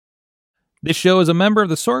This show is a member of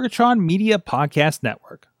the Sorgatron Media Podcast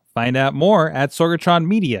Network. Find out more at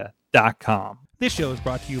sorgatronmedia.com. This show is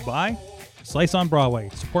brought to you by Slice on Broadway,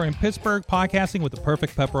 supporting Pittsburgh podcasting with the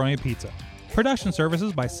perfect pepperoni pizza. Production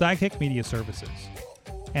services by Sidekick Media Services.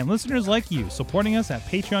 And listeners like you, supporting us at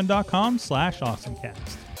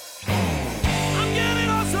patreon.com/awesomecast. I'm getting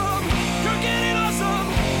awesome, you're getting awesome,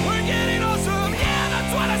 we're getting awesome, yeah,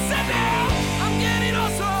 that's what I said now. I'm getting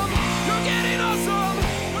awesome, you're getting awesome,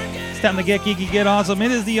 we're getting It's time to get geeky, get awesome.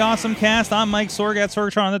 It is the Awesome Cast. I'm Mike Sorg at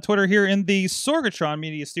Sorgatron on the Twitter here in the Sorgatron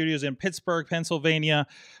Media Studios in Pittsburgh, Pennsylvania,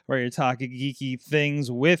 where you're talking geeky things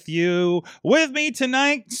with you. With me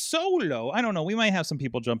tonight, solo. I don't know. We might have some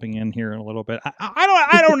people jumping in here in a little bit.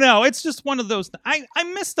 I don't know. It's just one of those. I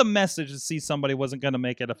missed a message to see somebody wasn't going to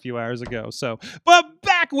make it a few hours ago. So, but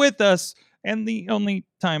back with us. And the only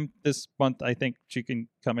time this month I think she can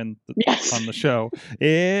come in on the show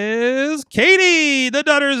is Katie. The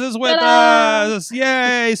Dutters is with us.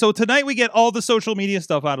 Yay. So tonight we get all the social media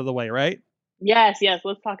stuff out of the way, right? Yes.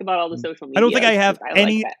 Let's talk about all the social media. I don't think I have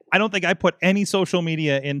any. Like I don't think I put any social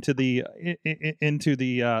media into the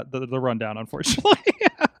rundown. Unfortunately,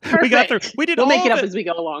 we got through. We did. We'll all make it of up as we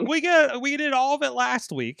go along. We did all of it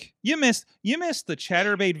last week. You missed the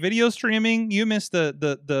Chatterbait video streaming. You missed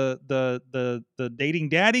the dating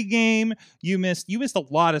daddy game. You missed a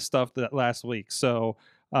lot of stuff that last week. So.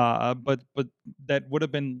 But that would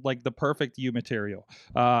have been like the perfect you material.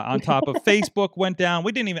 On top of Facebook went down.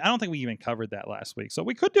 I don't think we even covered that last week. So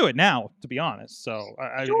we could do it now, to be honest. So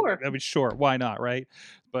sure. Why not? Right.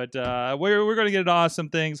 But we're going to get into awesome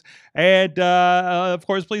things. And of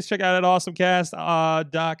course, please check out at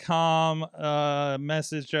awesomecast.com.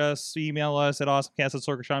 Message us, email us at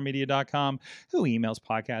awesomecast@sorgatronmedia.com. Who emails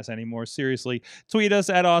podcasts anymore? Seriously. Tweet us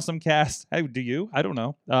at awesomecast. Do you? I don't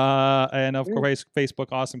know. And of course,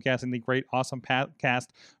 Facebook Awesomecast and the great Awesome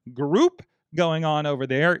Cast group going on over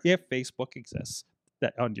there if Facebook exists.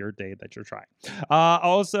 That on your day that you're trying.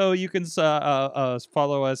 Also, you can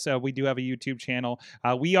follow us. We do have a YouTube channel.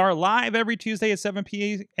 We are live every Tuesday at 7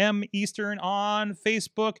 p.m. Eastern on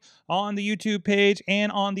Facebook, on the YouTube page,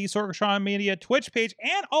 and on the Sorgatron Media Twitch page.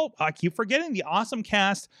 And I keep forgetting the Awesome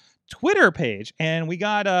Cast Twitter page. And we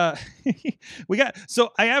got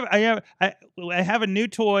So I have a new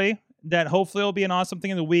toy that hopefully will be an awesome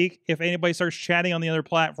thing of the week if anybody starts chatting on the other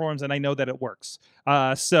platforms, and I know that it works.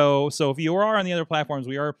 So if you are on the other platforms,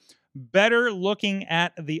 we are better looking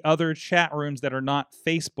at the other chat rooms that are not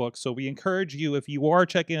Facebook. So we encourage you, if you are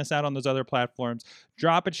checking us out on those other platforms,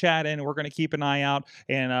 drop a chat in. We're going to keep an eye out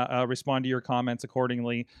and respond to your comments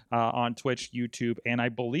accordingly on Twitch, YouTube, and I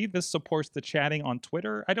believe this supports the chatting on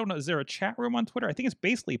Twitter. I don't know. Is there a chat room on Twitter? I think it's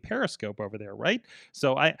basically Periscope over there, right?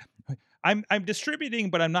 So I'm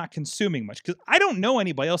distributing, but I'm not consuming much because I don't know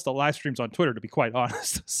anybody else that live streams on Twitter, to be quite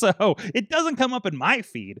honest. So it doesn't come up in my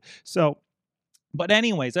feed. So, but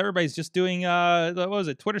anyways, everybody's just doing what was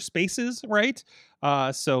it, Twitter Spaces, right?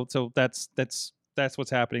 So that's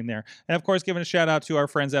what's happening there. And of course, giving a shout out to our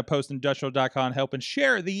friends at postindustrial.com, helping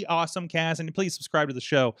share the Awesome Cast. And please subscribe to the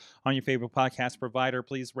show on your favorite podcast provider.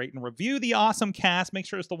 Please rate and review the Awesome Cast. Make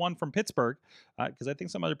sure it's the one from Pittsburgh, because I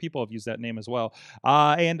think some other people have used that name as well.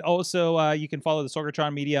 And also, you can follow the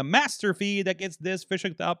Sorgatron Media Master Feed that gets this,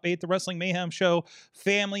 Fishing the Update, the Wrestling Mayhem Show,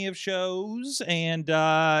 family of shows. And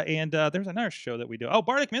there's another show that we do. Oh,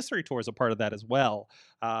 Bardic Mystery Tour is a part of that as well.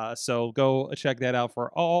 So go check that out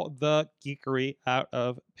for all the geekery out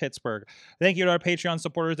of Pittsburgh. Thank you to our Patreon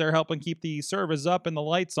supporters. They're helping keep the service up and the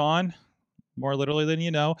lights on. More literally than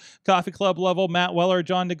you know. Coffee Club level, Matt Weller,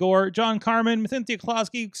 John DeGore, John Carmen, Cynthia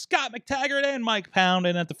Klosky, Scott McTaggart, and Mike Pound.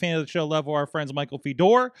 And at the fan of the show level, our friends Michael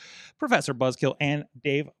Fedor, Professor Buzzkill, and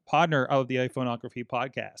Dave Podner of the iPhoneography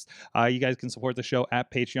podcast. You guys can support the show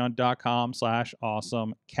at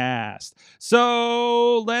patreon.com/awesomecast.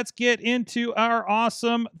 So let's get into our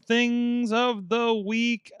awesome things of the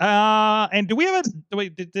week. And do we have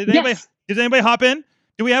did anybody hop in?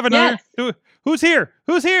 Do we have another? Yes. Who's here?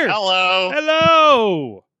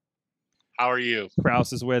 Hello. How are you?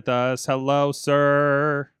 Kraus is with us. Hello,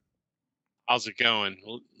 sir. How's it going?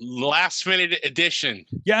 Last minute edition.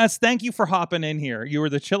 Yes, thank you for hopping in here. You were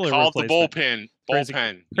the chiller Called the replacement.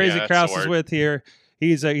 bullpen. Crazy Yeah, Kraus is with here.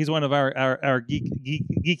 He's one of our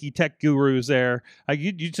geeky tech gurus there. Are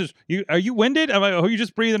you winded? Are you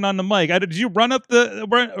just breathing on the mic? Did you run up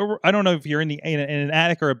I don't know if you're in an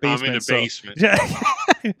attic or a basement. I'm in the basement.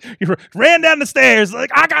 You ran down the stairs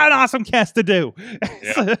like, I got an awesome cast to do.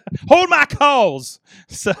 Yeah. Hold my calls.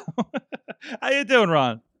 So how you doing,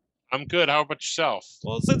 Ron? I'm good. How about yourself?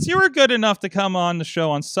 Well, since you were good enough to come on the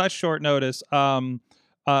show on such short notice,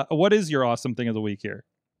 what is your awesome thing of the week here?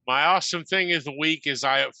 My awesome thing of the week is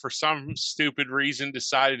I, for some stupid reason,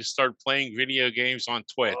 decided to start playing video games on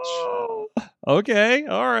Twitch. Oh, okay,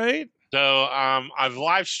 all right. So I've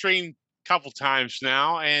live streamed a couple times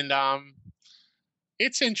now, and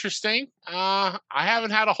it's interesting. I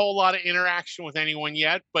haven't had a whole lot of interaction with anyone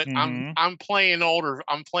yet, but Mhm. I'm playing an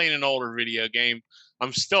older video game.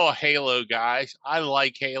 I'm still a Halo guy. I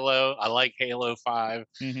like Halo. I like Halo 5.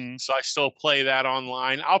 Mhm. So I still play that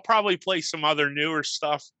online. I'll probably play some other newer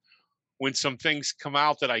stuff when some things come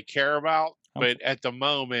out that I care about. Um, But at the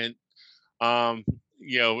moment, um,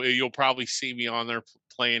 you'll probably see me on there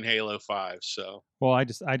playing Halo 5. So Well, I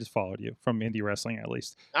just followed you from indie wrestling at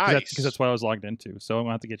least because nice. that's what I was logged into. So I'm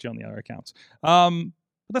gonna have to get you on the other accounts. But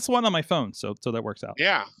that's the one on my phone, so that works out.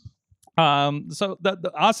 Yeah. So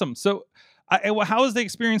awesome. So, well, how was the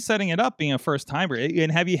experience setting it up, being a first timer?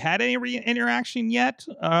 And have you had any interaction yet?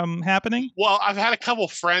 Happening? Well, I've had a couple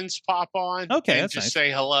friends pop on Okay, and that's just nice.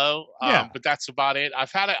 say hello. Yeah. But that's about it.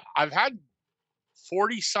 I've had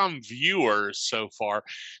 40 some viewers so far.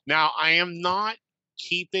 Now I am not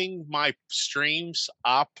keeping my streams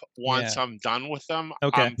up once Yeah. I'm done with them.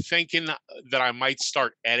 Okay. I'm thinking that I might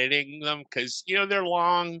start editing them because they're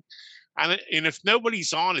long. And if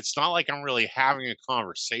nobody's on, it's not like I'm really having a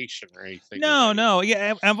conversation or anything. No.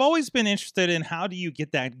 Yeah, I've always been interested in how do you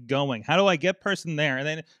get that going? How do I get person there?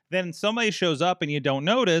 And then somebody shows up and you don't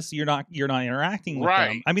notice, you're not interacting with them.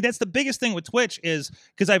 Right. I mean, that's the biggest thing with Twitch is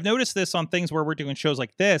because I've noticed this on things where we're doing shows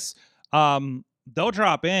like this. They'll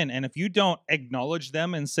drop in, and if you don't acknowledge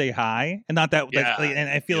them and say hi, and not that, Yeah, and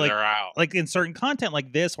I feel like they're out. like in certain content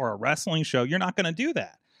like this or a wrestling show, you're not going to do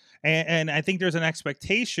that. And I think there's an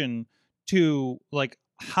expectation to like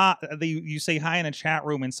you say hi in a chat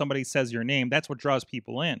room and somebody says your name. That's what draws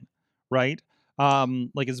people in, right?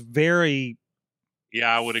 Like it's very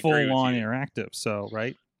Yeah, I would agree full with on you. interactive. So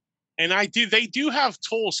right. And they do have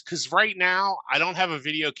tools because right now I don't have a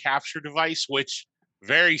video capture device, which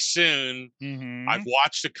very soon Mm-hmm. I've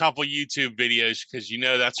watched a couple YouTube videos because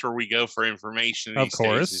that's where we go for information these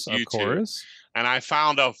days is YouTube. Of course. And I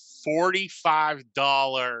found a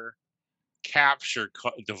 $45 capture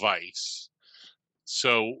device.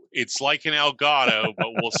 So it's like an Elgato, but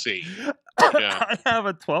we'll see. Yeah. I have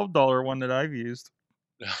a $12 one that I've used.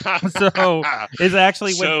 So it's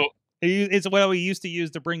actually it's what we used to use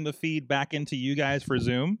to bring the feed back into you guys for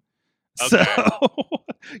Zoom. Okay. So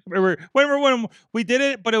remember when we did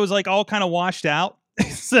it, but it was like all kind of washed out.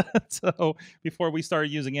 So before we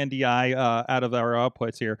started using NDI out of our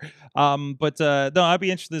outputs here, but no, I'd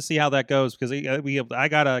be interested to see how that goes because I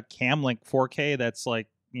got a Camlink 4K that's like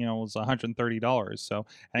was $130. So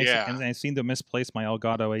and I seem to misplace my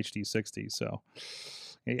Elgato HD60. So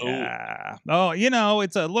yeah,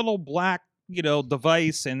 it's a little black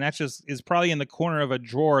device, and that just is probably in the corner of a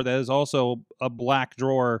drawer that is also a black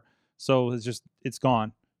drawer. So it's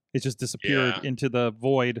gone. It just disappeared into the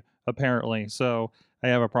void apparently. So I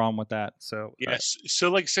have a problem with that. So yes. So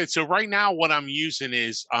like I said, so right now what I'm using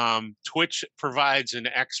is Twitch provides an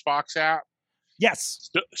Xbox app. Yes.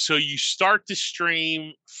 So you start the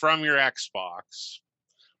stream from your Xbox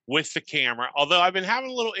with the camera. Although I've been having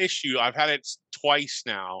a little issue. I've had it twice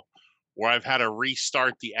now where I've had to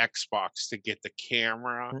restart the Xbox to get the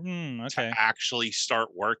camera to actually start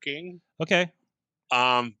working. Okay.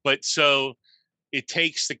 But so it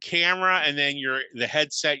takes the camera and then the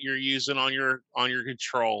headset you're using on your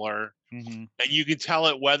controller, and you can tell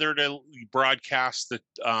it whether to broadcast the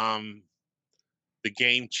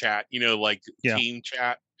game chat, like team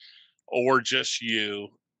chat, or just you.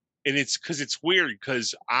 And it's because it's weird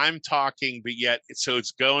because I'm talking, but yet so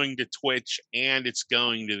it's going to Twitch and it's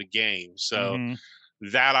going to the game. So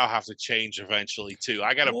that I'll have to change eventually too.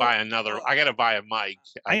 I got to buy a mic.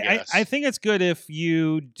 I think it's good if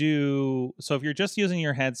you do. So if you're just using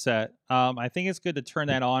your headset, I think it's good to turn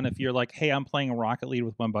that on if you're like, hey, I'm playing Rocket League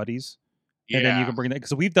with my buddies. And then you can bring that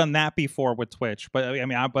because we've done that before with Twitch. But I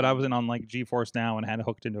mean, I wasn't on like GeForce Now and had it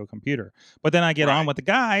hooked into a computer. But then I get on with the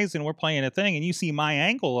guys and we're playing a thing, and you see my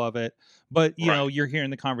angle of it. But you know, you're hearing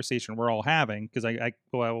the conversation we're all having because it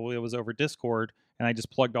was over Discord, and I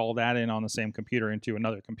just plugged all that in on the same computer into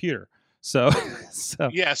another computer. So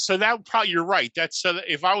yeah, so that probably you're right. That's so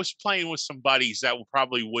that if I was playing with some buddies, that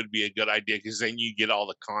would be a good idea because then you get all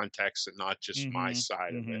the context and not just my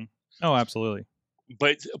side of it. Oh, absolutely.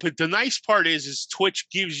 But the nice part is Twitch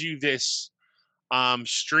gives you this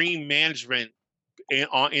stream management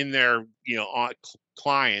in their on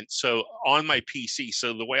client. So on my PC,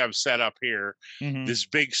 so the way I'm set up here, this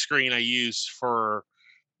big screen I use for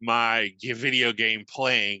my video game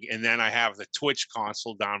playing, and then I have the Twitch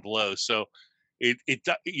console down below. So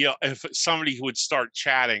if somebody would start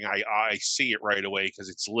chatting, I see it right away because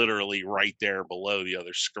it's literally right there below the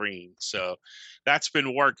other screen. So that's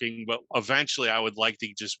been working, but eventually I would like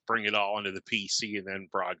to just bring it all into the PC and then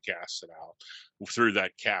broadcast it out through that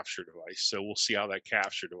capture device. So we'll see how that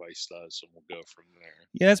capture device does, and we'll go from there.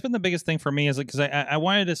 Yeah, that's been the biggest thing for me, is because I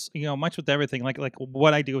wanted to, much with everything, like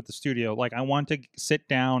what I do with the studio. Like, I want to sit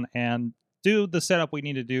down and do the setup we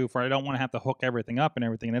need to do for. I don't want to have to hook everything up and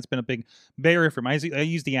everything. And that's been a big barrier for me. I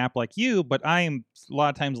use the app like you, but I am a lot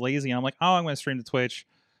of times lazy, and I'm like, oh, I'm going to stream to Twitch.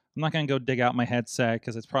 I'm not going to go dig out my headset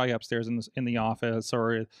because it's probably upstairs in the office,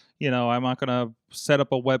 or I'm not going to set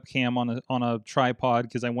up a webcam on a tripod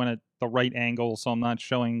because I want it the right angle, so I'm not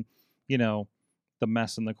showing the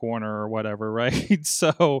mess in the corner or whatever, right?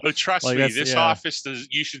 So, but trust me, this office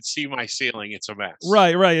you should see my ceiling. It's a mess.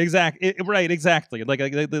 Right, exactly.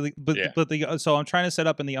 So I'm trying to set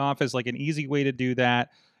up in the office like an easy way to do that.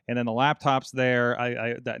 And then the laptop's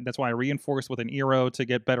there. That's why I reinforced with an Eero to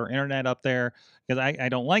get better internet up there, because I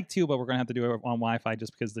don't like to, but we're gonna have to do it on Wi-Fi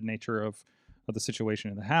just because of the nature of the situation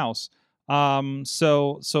in the house.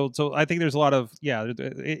 So I think there's a lot of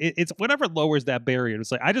it's whatever lowers that barrier.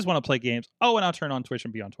 It's like, I just want to play games. Oh, and I'll turn on Twitch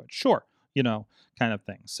and be on Twitch. Sure, kind of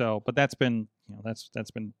thing. So, but that's been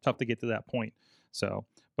that's been tough to get to that point. So,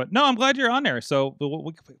 but no, I'm glad you're on there. So,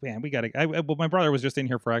 we got to. My brother was just in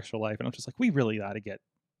here for Extra Life, and I'm just like, we really got to get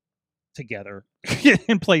together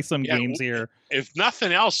and play some games here. If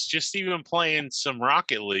nothing else, just even playing some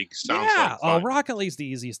Rocket League sounds like fun. Rocket League's the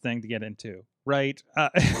easiest thing to get into, right?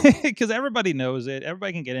 Because everybody knows it.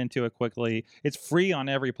 Everybody can get into it quickly. It's free on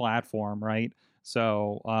every platform, right?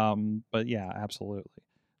 So, but yeah, absolutely.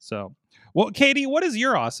 So, well, Katie, what is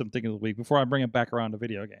your awesome thing of the week before I bring it back around to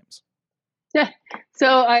video games? Yeah. So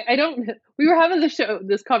I don't. We were having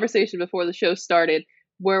this conversation before the show started,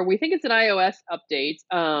 where we think it's an iOS update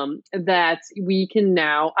that we can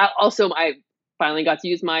now. I finally got to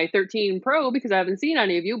use my 13 Pro because I haven't seen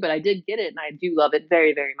any of you, but I did get it and I do love it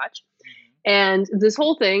very, very much. And this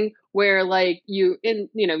whole thing where like you're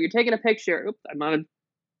taking a picture. Oops, I'm on a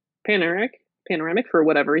panoramic for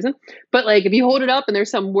whatever reason. But like if you hold it up and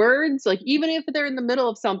there's some words, like even if they're in the middle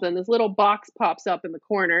of something, this little box pops up in the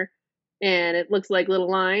corner and it looks like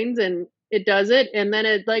little lines, and it does it, and then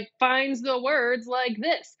it like finds the words like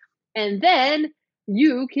this, and then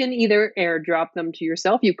you can either airdrop them to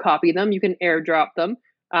yourself. You copy them, you can airdrop them,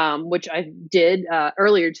 which I did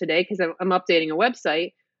earlier today because I'm updating a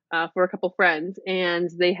website for a couple friends, and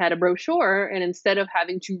they had a brochure, and instead of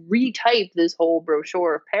having to retype this whole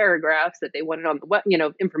brochure of paragraphs that they wanted on the web,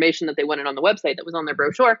 information that they wanted on the website that was on their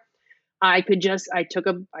brochure, I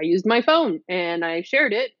used my phone and I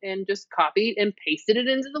shared it and just copied and pasted it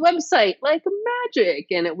into the website like magic.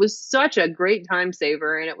 And it was such a great time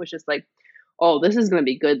saver. And it was just like, oh, this is going to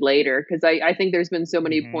be good later. Because I think there's been so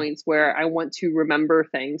many points where I want to remember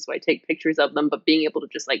things. So I take pictures of them, but being able to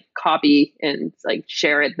just like copy and like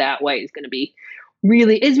share it that way is going to be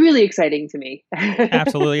really exciting to me.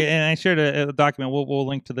 Absolutely. And I shared a document. We'll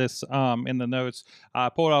link to this in the notes.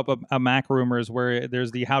 Pulled up a Mac Rumors where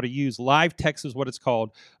there's the how to use live text is what it's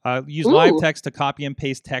called. Use live text to copy and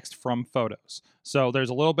paste text from photos. So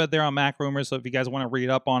there's a little bit there on Mac Rumors. So if you guys want to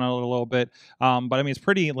read up on it a little bit, but I mean, it's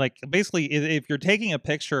pretty like basically if you're taking a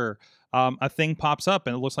picture, a thing pops up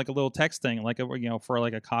and it looks like a little text thing, like for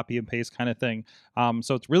like a copy and paste kind of thing.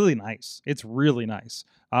 So it's really nice. It's really nice.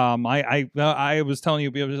 I was telling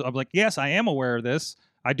you, I'm like, yes, I am aware of this.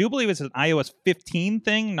 I do believe it's an iOS 15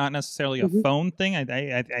 thing, not necessarily a phone thing.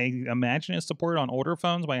 I imagine it's supported on older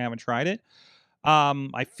phones, but I haven't tried it.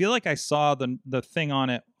 I feel like I saw the thing on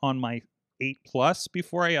it on my 8 Plus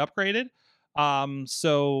before I upgraded.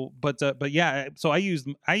 But yeah, so I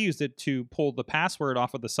used it to pull the password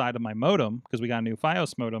off of the side of my modem because we got a new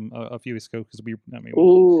FiOS modem a few weeks ago.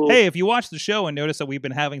 Hey, if you watch the show and notice that we've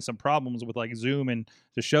been having some problems with like Zoom and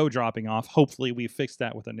the show dropping off, hopefully we fixed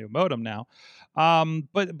that with a new modem now.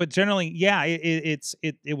 But generally, yeah,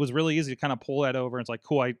 it was really easy to kind of pull that over. And it's like,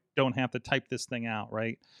 cool, I don't have to type this thing out,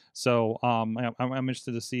 right? So I'm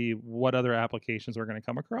interested to see what other applications we're going to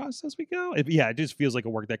come across as we go. It just feels like a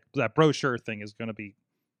work that brochure thing is going to be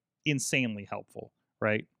insanely helpful,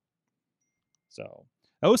 right? So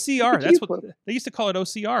OCR, that's what they used to call it,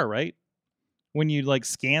 OCR, right? When you like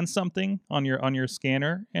scan something on your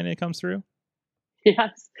scanner and it comes through.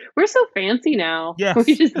 Yes, we're so fancy now. Yes,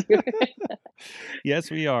 we just do it.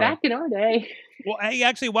 Yes, we are. Back in our day. Well, hey,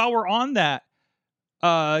 actually, while we're on that,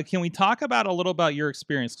 can we talk about a little about your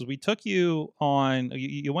experience? Because we took you on,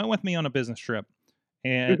 you went with me on a business trip,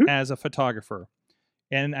 and as a photographer,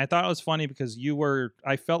 and I thought it was funny because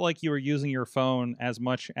I felt like you were using your phone as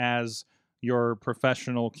much as your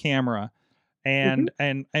professional camera, And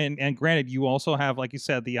and granted, you also have, like you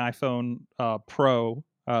said, the iPhone Pro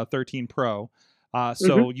 13 Pro.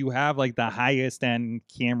 So you have like the highest end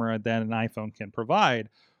camera that an iPhone can provide.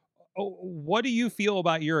 What do you feel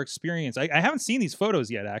about your experience? I haven't seen these photos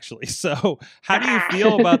yet, actually. So how do you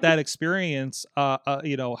feel about that experience?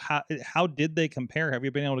 You know, how did they compare? Have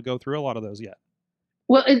you been able to go through a lot of those yet?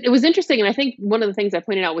 Well, it was interesting, and I think one of the things I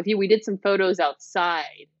pointed out with you, we did some photos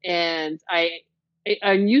outside, and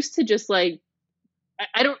I'm used to just like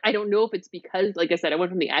I don't know if it's because, like I said, I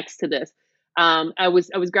went from the X to this. I was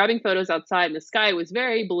grabbing photos outside, and the sky was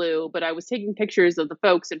very blue, but I was taking pictures of the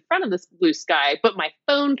folks in front of this blue sky. But my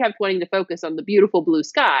phone kept wanting to focus on the beautiful blue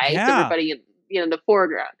sky, so everybody in the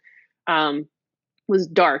foreground was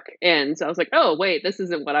dark, and so I was like, oh wait, this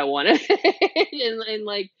isn't what I wanted, and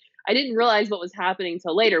like I didn't realize what was happening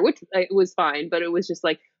till later, which was fine, but it was just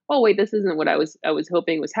like, oh wait, this isn't what I was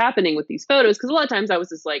hoping was happening with these photos. Because a lot of times I was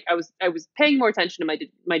just like, I was paying more attention to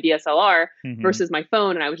my DSLR versus my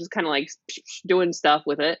phone, and I was just kind of like doing stuff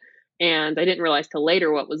with it, and I didn't realize till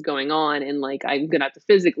later what was going on. And like, I'm gonna have to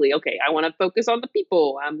physically, okay, I want to focus on the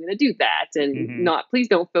people, I'm gonna do that, and not, please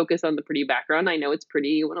don't focus on the pretty background. I know it's pretty,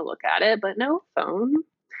 you want to look at it, but no, phone.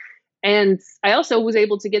 And I also was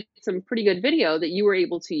able to get some pretty good video that you were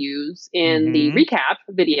able to use in the recap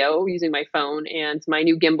video using my phone and my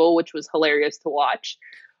new gimbal, which was hilarious to watch.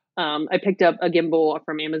 I picked up a gimbal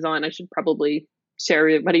from Amazon. I should probably share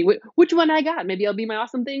with everybody which one I got. Maybe I'll be my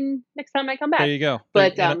awesome thing next time I come back. There you go.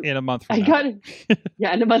 But in a month from now. I got it.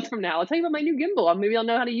 Yeah, in a month from now. I'll tell you about my new gimbal. Maybe I'll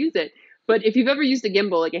know how to use it. But if you've ever used a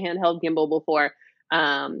gimbal, like a handheld gimbal before,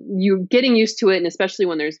 you're getting used to it, and especially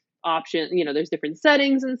when there's there's different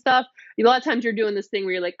settings and stuff. A lot of times you're doing this thing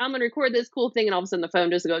where you're like, I'm gonna record this cool thing, and all of a sudden the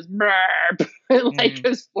phone just goes like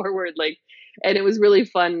goes forward, like. And it was really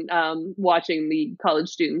fun watching the college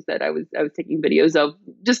students that I was taking videos of,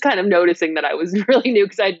 just kind of noticing that I was really new,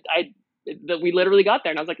 because we literally got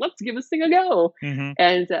there and I was like, let's give this thing a go.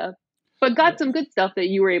 And but got some good stuff that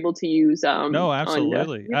you were able to use. No,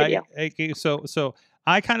 absolutely. So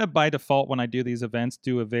I kind of by default, when I do these events,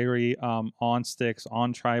 do a very on sticks,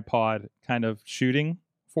 on tripod kind of shooting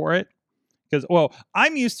for it. Because, well,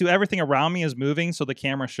 I'm used to everything around me is moving, so the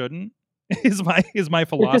camera shouldn't. is my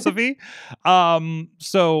philosophy.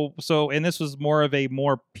 So and this was more of a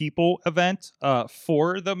more people event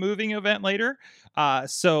for the moving event later.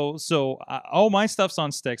 So all my stuff's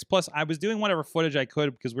on sticks. Plus, I was doing whatever footage I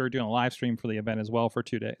could because we were doing a live stream for the event as well for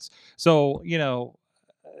 2 days. So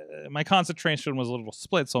my concentration was a little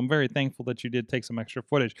split, so I'm very thankful that you did take some extra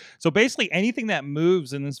footage. So basically anything that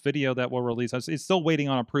moves in this video that we'll release, it's still waiting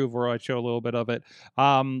on approval, I show a little bit of it.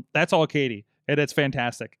 That's all Katie, and it's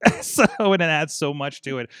fantastic. And it adds so much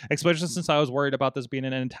to it, especially since I was worried about this being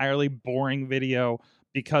an entirely boring video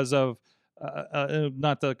because of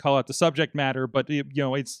not to call out the subject matter, but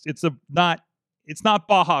it's not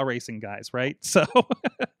Baja racing, guys, right? So,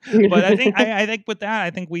 but I think with that, I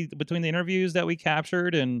think we, between the interviews that we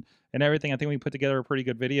captured and everything, I think we put together a pretty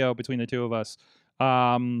good video between the two of us.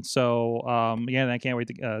 And I can't wait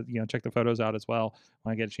to check the photos out as well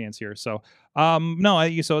when I get a chance here. So I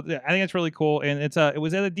think it's really cool, and it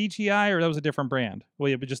was at a DJI, or that was a different brand? Well,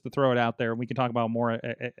 yeah, but just to throw it out there, and we can talk about more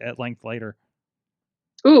at length later.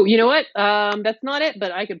 Ooh, you know what? That's not it,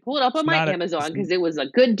 but I could pull it up on my Amazon because it was a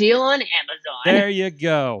good deal on Amazon. There you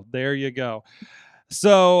go.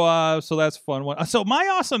 So that's fun one. So my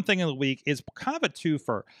awesome thing of the week is kind of a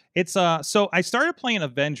twofer. It's so I started playing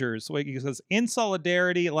Avengers because in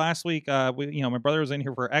solidarity last week. My brother was in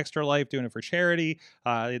here for Extra Life doing it for charity.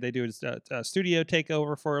 They do a studio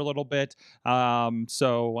takeover for a little bit.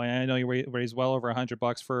 So I know you raised well over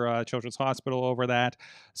 $100 for Children's Hospital over that.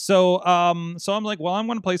 So I'm like, well, I'm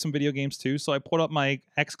going to play some video games too. So I pulled up my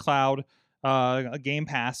xCloud Game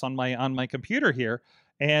Pass on my computer here.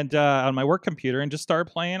 And on my work computer, and just started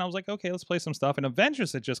playing. I was like, okay, let's play some stuff. And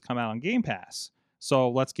Avengers had just come out on Game Pass,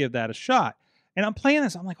 so let's give that a shot. And I'm playing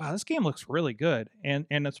this. I'm like, wow, this game looks really good. And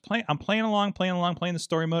I'm playing along, playing the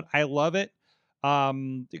story mode. I love it. I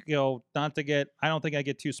don't think I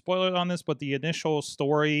get too spoiled on this, but the initial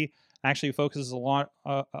story actually focuses a lot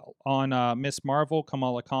on Miss Marvel,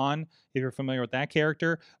 Kamala Khan, if you're familiar with that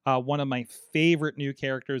character. One of my favorite new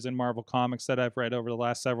characters in Marvel Comics that I've read over the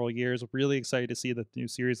last several years. Really excited to see that the new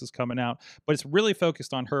series is coming out, but it's really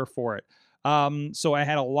focused on her for it. So I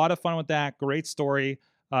had a lot of fun with that. Great story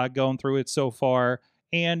going through it so far.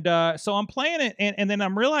 And so I'm playing it, and then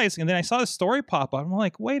I'm realizing, and then I saw the story pop up. I'm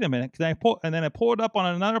like, wait a minute. And then I pull it up on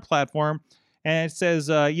another platform, and it says,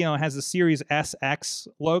 it has the Series SX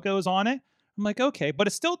logos on it. I'm like, okay, but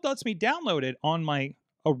it still lets me download it on my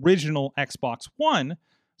original Xbox One.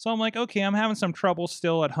 So I'm like, okay, I'm having some trouble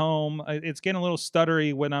still at home. It's getting a little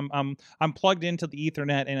stuttery when I'm plugged into the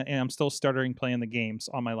Ethernet and I'm still stuttering playing the games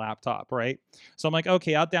on my laptop, right? So I'm like,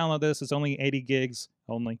 okay, I'll download this. It's only 80 gigs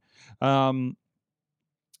only.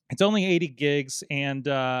 It's only 80 gigs and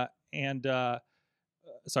sorry,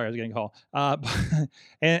 I was getting a call.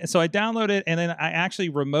 And so I downloaded it, and then I actually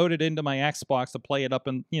remoted into my Xbox to play it up,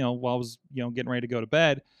 and while I was getting ready to go to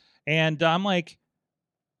bed, and I'm like,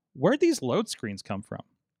 where'd these load screens come from?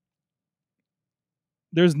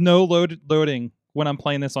 There's no loading when I'm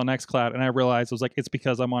playing this on xCloud, and I realized it's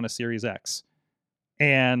because I'm on a Series X,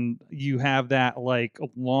 and you have that like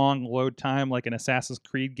long load time, like an Assassin's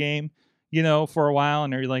Creed game. For a while,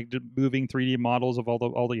 and they're like moving 3D models of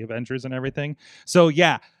all the Avengers and everything. So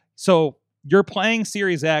yeah, so you're playing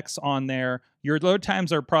Series X on there. Your load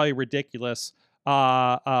times are probably ridiculous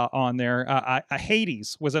on there.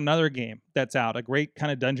 Hades was another game that's out, a great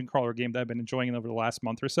kind of dungeon crawler game that I've been enjoying over the last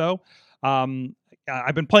month or so.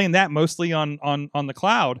 I've been playing that mostly on the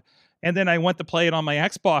cloud, and then I went to play it on my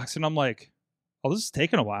Xbox, and I'm like, oh, this is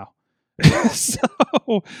taking a while. So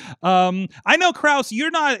I know, Kraus,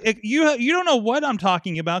 you don't know what I'm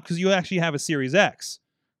talking about because you actually have a Series X.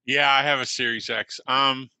 Yeah, I have a Series X.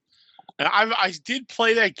 And I did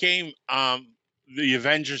play that game, the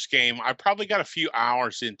Avengers game. I probably got a few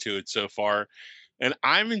hours into it so far, and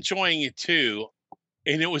I'm enjoying it too.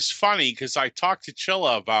 And it was funny because I talked to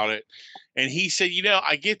Chilla about it, and he said,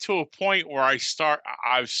 I get to a point where I start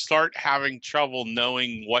having trouble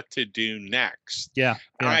knowing what to do next. Yeah.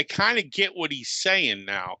 And I kind of get what he's saying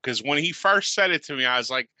now, because when he first said it to me, I was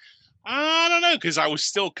like, I don't know, because I was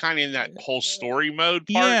still kind of in that whole story mode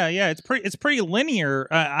part. Yeah. It's pretty linear.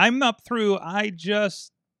 I'm up through. I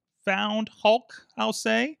just found Hulk, I'll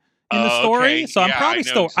say, in the story. Okay. So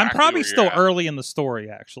I'm probably still early in the story,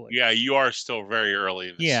 actually. Yeah, you are still very early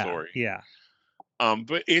in the story. Yeah.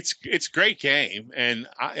 But it's a great game, and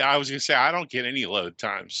I was gonna say I don't get any load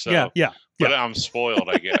times. So yeah. But I'm spoiled,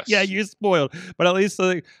 I guess. Yeah, you're spoiled. But at least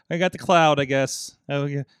I got the cloud, I guess. Oh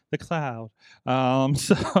yeah, the cloud.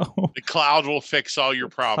 So the cloud will fix all your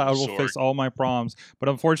problems. The cloud will fix all my problems. But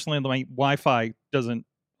unfortunately, my Wi-Fi doesn't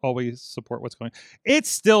always support what's going on. It's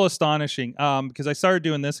still astonishing because I started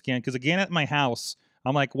doing this again because at my house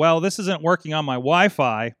I'm like, well, this isn't working on my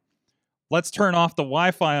Wi-Fi. Let's turn off the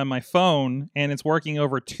Wi-Fi on my phone, and it's working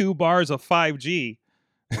over 2 bars of 5G.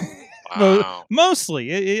 Wow. Mostly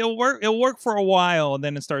it'll work for a while, and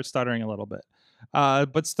then it starts stuttering a little bit,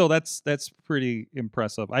 but still that's pretty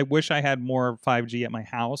impressive. I wish I had more 5G at my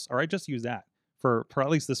house, or I just use that for at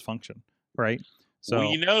least this function, right? So,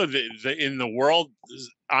 well, in the world,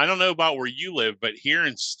 I don't know about where you live, but here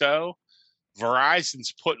in Stowe,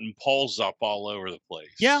 Verizon's putting poles up all over the place.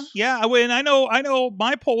 Yeah. And I know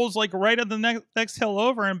my pole's like right at the next hill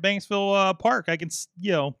over in Banksville Park. I can, so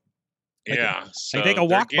I take a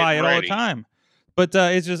walk by it all the time. But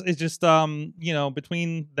it's just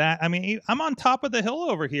between that, I mean, I'm on top of the hill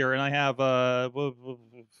over here, and I have I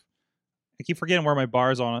keep forgetting where my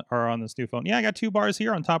bars are on this new phone. Yeah, I got 2 bars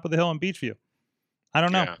here on top of the hill in Beachview. I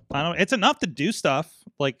don't know. Yeah. It's enough to do stuff.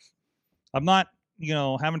 Like, I'm not,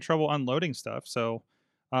 having trouble unloading stuff. So,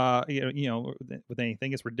 with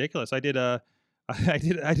anything, it's ridiculous. I did a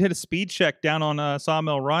speed check down on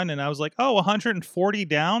Sawmill Run, and I was like, oh, 140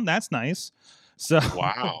 down. That's nice. So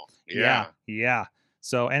wow. Yeah.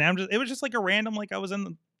 So, and it was just like a random, like I was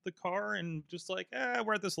in the car and just like,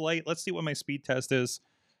 we're at this light. Let's see what my speed test is.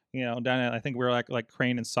 Down at, I think we're like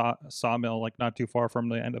Crane and Sawmill, like not too far from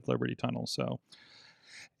the end of Liberty Tunnel. So,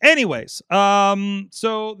 anyways,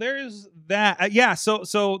 so there's that.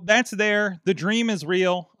 So that's there. The dream is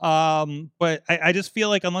real. But I just feel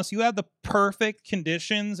like unless you have the perfect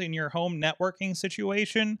conditions in your home networking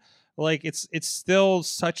situation, like it's still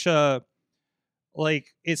such a,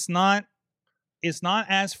 like, it's not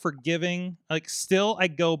as forgiving. Like, still I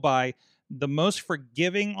go by the most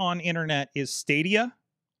forgiving on internet is Stadia.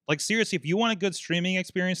 Like, seriously, if you want a good streaming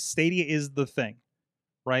experience, Stadia is the thing,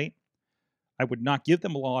 right? I would not give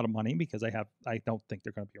them a lot of money because I don't think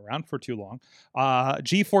they're going to be around for too long.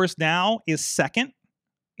 GeForce Now is second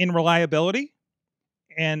in reliability.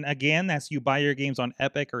 And again, that's you buy your games on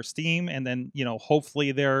Epic or Steam, and then,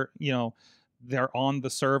 hopefully they're on the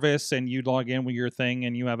service and you log in with your thing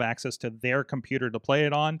and you have access to their computer to play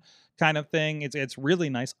it on, kind of thing. It's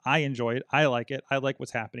really nice. I enjoy it. I like it. I like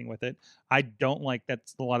what's happening with it. I don't like that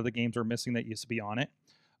a lot of the games are missing that used to be on it.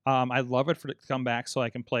 I love it for it to come back so I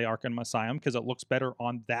can play Arkham Asylum because it looks better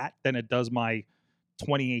on that than it does my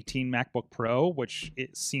 2018 MacBook Pro, which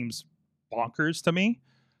it seems bonkers to me.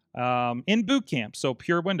 in boot camp, so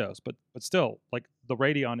pure Windows, but still, like the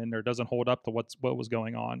Radeon in there doesn't hold up to what was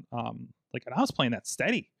going on. Like, and I was playing that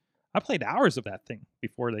steady. I played hours of that thing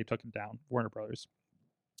before they took it down, Warner Brothers.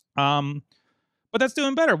 But that's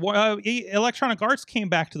doing better. Electronic Arts came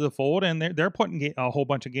back to the fold, and they're putting a whole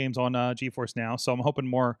bunch of games on GeForce Now. So I'm hoping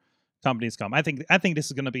more companies come. I think this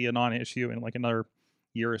is going to be a non-issue in like another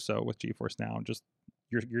year or so with GeForce Now. And just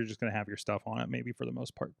you're just going to have your stuff on it, maybe for the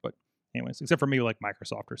most part. But anyways, except for maybe like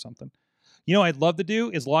Microsoft or something. You know, what I'd love to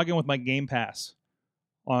do is log in with my Game Pass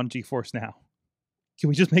on GeForce Now. Can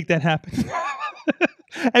we just make that happen?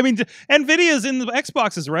 I mean, Nvidia's in the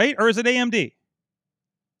Xboxes, right? Or is it AMD?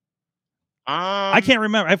 I can't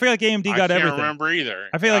remember. I feel like AMD got everything. I can't remember either.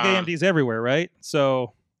 I feel like AMD's everywhere, right?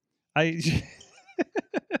 So, he's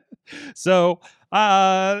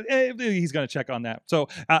going to check on that. So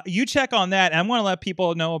you check on that. And I'm going to let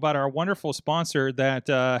people know about our wonderful sponsor that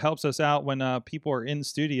helps us out when people are in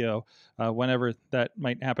studio, whenever that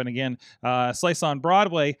might happen again. Slice on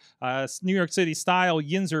Broadway, New York City style,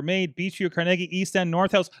 Yinzer made, Beachview, Carnegie, East End,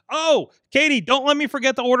 North Hills. Oh, Katie, don't let me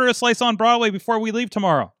forget to order a Slice on Broadway before we leave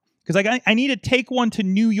tomorrow. Because I need to take one to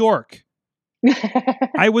New York.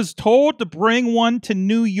 I was told to bring one to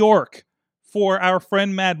New York for our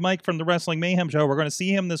friend Mad Mike from the Wrestling Mayhem Show. We're going to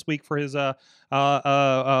see him this week for his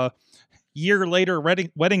year later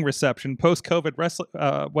wedding reception,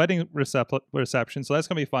 post-COVID wedding reception. So that's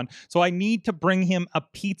going to be fun. So I need to bring him a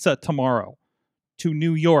pizza tomorrow to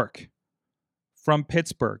New York from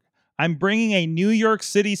Pittsburgh. I'm bringing a New York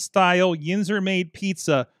City style Yinzer made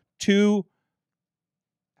pizza to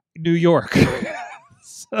New York.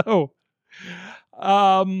 So,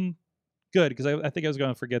 good, because I think I was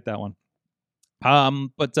going to forget that one.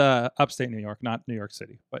 But upstate New York, not New York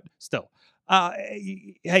City, but still.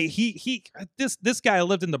 Hey, this guy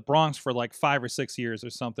lived in the Bronx for like 5 or 6 years or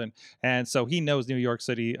something, and so he knows New York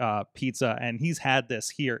City pizza, and he's had this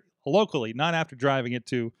here locally, not after driving it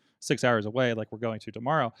to 6 hours away like we're going to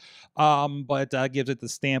tomorrow, but gives it the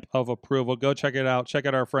stamp of approval. Go check it out. Check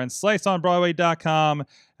out our friends sliceonbroadway.com,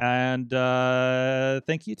 and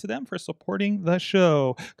thank you to them for supporting the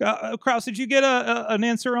show. Kraus, did you get an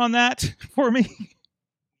answer on that for me?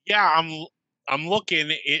 Yeah, I'm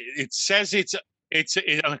looking. It says it's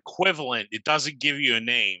an equivalent. It doesn't give you a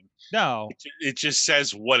name. No, it just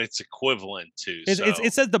says what it's equivalent to.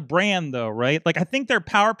 It says the brand though, right? Like I think they're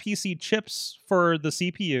PowerPC chips for the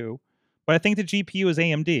CPU, but I think the GPU is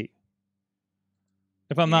AMD,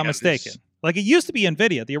 if I'm not mistaken. Like it used to be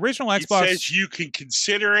NVIDIA. The original Xbox. It says you can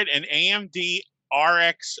consider it an AMD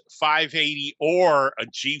RX 580 or a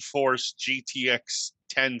GeForce GTX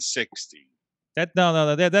 1060.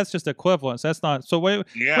 That's just equivalence. That's not. So wait,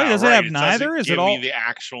 does it have neither? Is it all the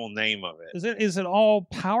actual name of it? Is it all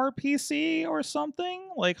PowerPC or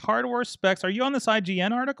something like hardware specs? Are you on this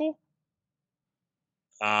IGN article?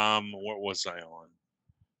 What was I on?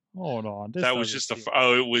 Hold on. That was just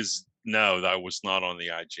that was not on the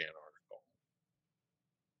IGN article.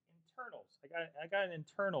 Internals. I got an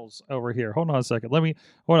internals over here. Hold on a second.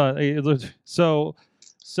 Hold on.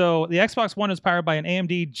 So the Xbox One is powered by an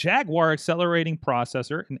AMD Jaguar accelerating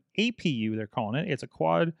processor, an APU they're calling it. It's a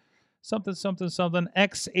quad something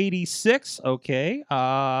x86, okay,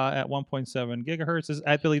 at 1.7 gigahertz.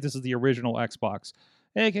 I believe this is the original Xbox.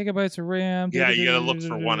 8 gigabytes of RAM. Yeah, you gotta look for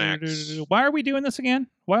 1X. Why are we doing this again?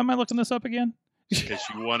 Why am I looking this up again? Because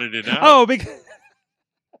you wanted to know. Because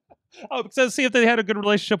see if they had a good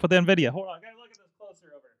relationship with NVIDIA. Hold on, I gotta look at this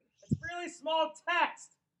closer over. It's really small text.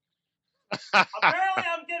 Apparently,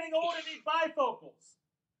 I'm getting old and need bifocals.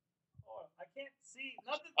 Oh, I can't see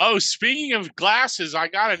nothing. Oh, speaking of glasses, I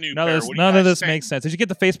got a new pair. None of this makes sense. Did you get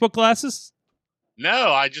the Facebook glasses?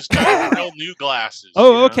 No, I just got real new glasses.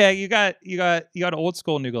 Oh, okay. You got old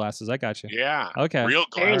school new glasses. I got you. Yeah. Okay. Real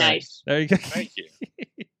glasses. Very nice. There you go. Thank you.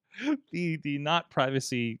 the not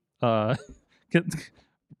privacy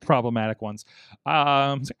problematic ones.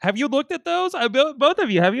 Have you looked at those? Both of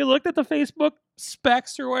you, have you looked at the Facebook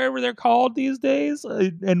specs or whatever they're called these days?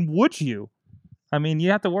 And would you? I mean,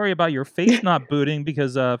 you have to worry about your face not booting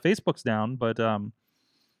because Facebook's down, but other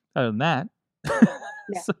than that,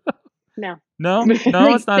 No,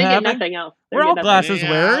 it's not happening. Nothing else. We're all glasses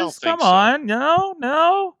wearers. Come on,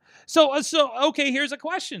 no. So okay. Here's a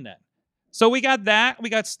question then. So we got that. We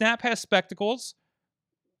got Snap has spectacles.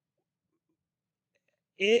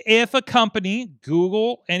 If a company,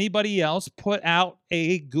 Google, anybody else, put out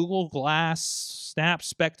a Google Glass, Snap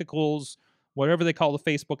spectacles, whatever they call the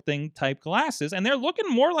Facebook thing type glasses, and they're looking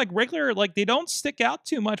more like regular, like they don't stick out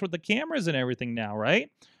too much with the cameras and everything now,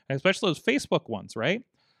 right? Especially those Facebook ones, right?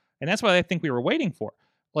 And that's what I think we were waiting for.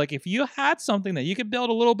 like if you had something that you could build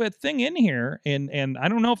a little bit thing in here, and I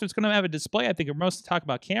don't know if it's going to have a display. I think we're mostly talking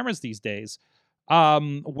about cameras these days.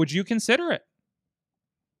 Would you consider it?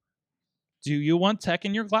 Do you want tech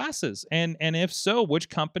in your glasses? And if so, which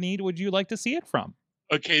company would you like to see it from?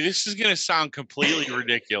 Okay, this is going to sound completely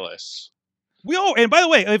ridiculous. And by the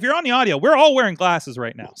way, if you're on the audio, we're all wearing glasses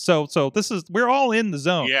right now. So we're all in the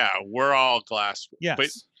zone. Yeah, we're all glass. Yes. But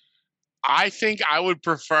I think I would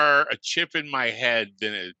prefer a chip in my head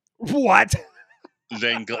than what?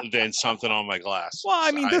 than something on my glass. Well,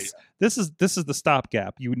 I mean, this is the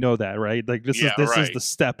stopgap. You know that, right? Like this is the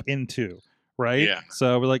step into. Right? Yeah.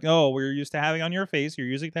 So we're like, oh, we're used to having on your face. You're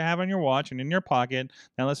using to have on your watch and in your pocket.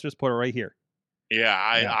 Now let's just put it right here. Yeah,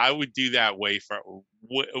 I would do that way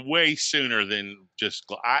sooner than just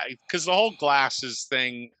because the whole glasses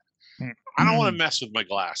thing. I don't want to mess with my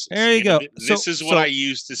glasses. There you go. This is what I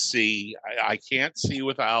used to see. I can't see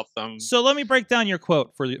without them. So let me break down your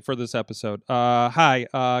quote for this episode.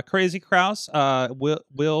 Hi, Crazy Kraus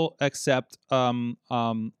will accept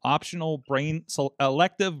optional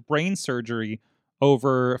elective brain surgery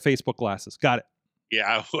over Facebook glasses. Got it. Yeah,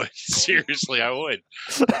 I would. Seriously, I would.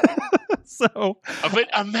 So, but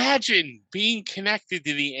imagine being connected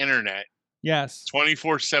to the internet. Yes.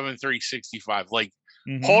 24/7, 365. Like,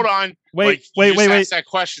 hold on. Wait. Ask that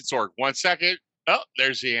question, Sorg. 1 second. Oh,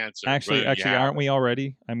 there's the answer. Actually, aren't we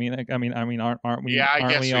already? I mean, aren't we? Yeah, I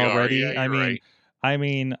aren't guess we we already? are. Yeah, I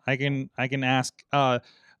mean, I can ask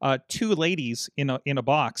two ladies in a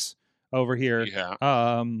box over here. Yeah.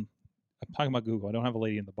 I'm talking about Google. I don't have a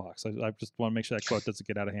lady in the box. I just want to make sure that quote doesn't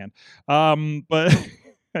get out of hand. But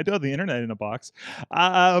I do have the internet in a box.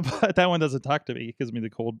 But that one doesn't talk to me. It gives me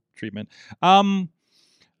the cold treatment. But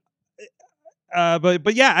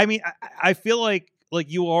yeah, I mean, I feel like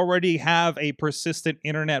you already have a persistent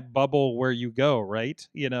internet bubble where you go, right?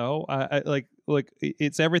 You know, like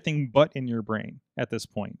it's everything but in your brain at this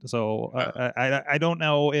point. So I don't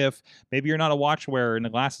know if maybe you're not a watch wearer in the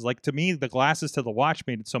glasses. Like to me, the glasses to the watch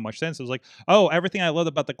made so much sense. It was like, oh, everything I loved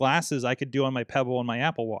about the glasses I could do on my Pebble and my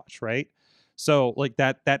Apple Watch, right? So like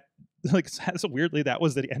that like so weirdly that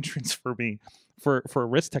was the entrance for me for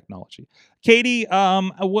wrist technology. Katie,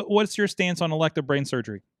 what's your stance on elective brain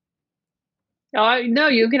surgery? No,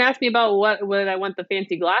 you can ask me about what I want the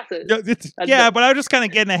fancy glasses. Yeah, but I was just kind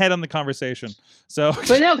of getting ahead on the conversation. So,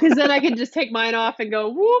 but no, because then I can just take mine off and go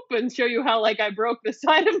whoop and show you how like I broke the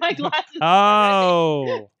side of my glasses.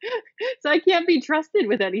 Oh, so I can't be trusted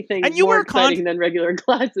with anything. And you more wear exciting than regular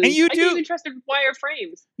glasses. And you I can't even trust with wire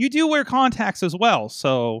frames. You do wear contacts as well,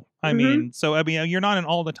 so I mean, you're not an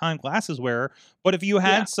all the time glasses wearer. But if you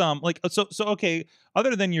had some, like, so okay.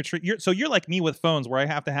 Other than you're like me with phones where I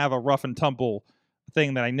have to have a rough and tumble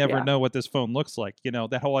thing that I never know what this phone looks like. You know,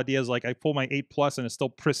 that whole idea is like I pull my 8 Plus and it's still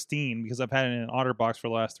pristine because I've had it in an OtterBox for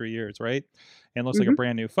the last 3 years, right? And it looks like a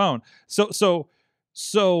brand new phone. So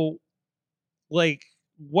like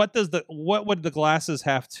what would the glasses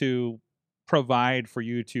have to provide for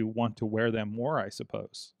you to want to wear them more, I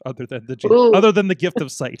suppose, other than the gift of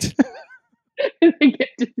sight? The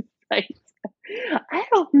gift of sight. I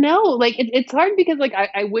don't know. Like it's hard because like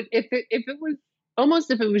I would if it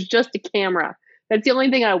was just a camera. That's the only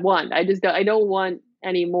thing I want. I don't want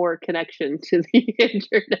any more connection to the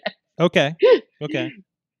internet. Okay. If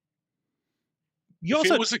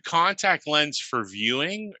it was a contact lens for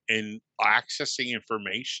viewing and accessing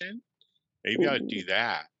information, maybe I'd do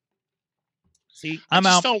that. See, I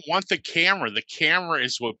just don't want the camera. The camera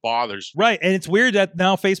is what bothers me. Right, and it's weird that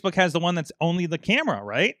now Facebook has the one that's only the camera,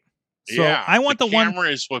 right? So yeah, I want the camera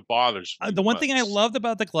is what bothers me. The one thing I loved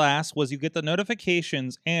about the glass was you get the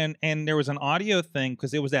notifications and there was an audio thing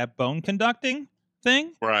because it was that bone conducting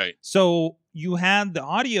thing. Right. So you had the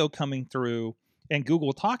audio coming through and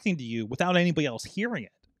Google talking to you without anybody else hearing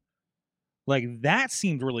it. Like that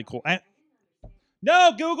seemed really cool.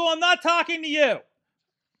 No, Google, I'm not talking to you.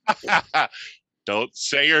 Don't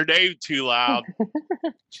say your name too loud.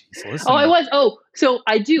 Jeez, So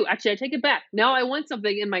I do. Actually, I take it back. Now I want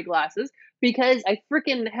something in my glasses because I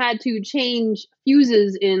freaking had to change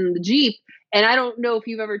fuses in the Jeep. And I don't know if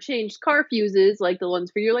you've ever changed car fuses, like the ones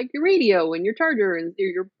for your radio and your charger and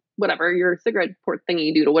your whatever, your cigarette port thingy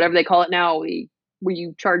you do to whatever they call it now, where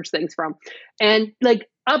you charge things from. And like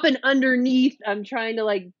up and underneath, I'm trying to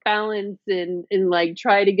like balance and like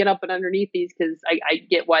try to get up and underneath these because I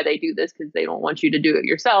get why they do this because they don't want you to do it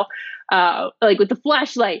yourself. Like with the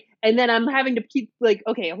flashlight. And then I'm having to keep like,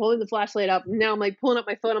 okay, I'm holding the flashlight up. And now I'm like pulling up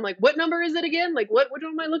my phone. I'm like, what number is it again? Like, what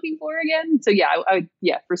am I looking for again? So yeah, I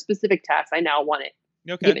for specific tasks, I now want it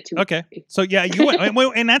Give it to Okay. me. So yeah, you went,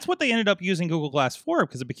 and that's what they ended up using Google Glass for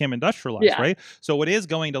because it became industrialized, Yeah. right? So it is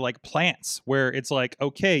going to like plants where it's like,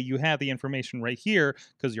 okay, you have the information right here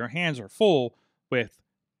because your hands are full with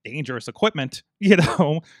dangerous equipment, you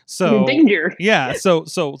know. So Danger. yeah, so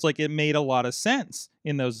it's like it made a lot of sense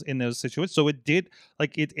in those situations. So it did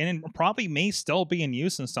like it, and it probably may still be in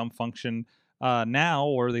use in some function now,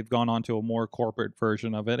 or they've gone on to a more corporate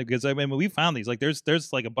version of it. Because I mean, we found these like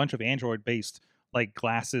there's like a bunch of Android based like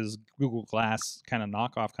glasses, Google Glass kind of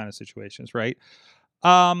knockoff kind of situations, right?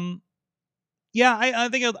 Yeah, I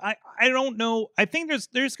think I don't know. I think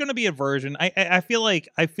there's going to be a version. I feel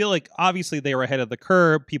like obviously they were ahead of the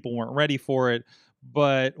curve. People weren't ready for it,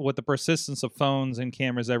 but with the persistence of phones and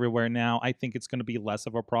cameras everywhere now, I think it's going to be less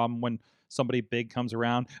of a problem when somebody big comes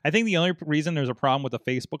around. I think the only reason there's a problem with the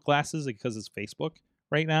Facebook glasses is because it's Facebook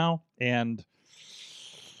right now, and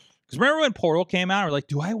because remember when Portal came out, we're like,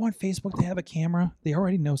 do I want Facebook to have a camera? They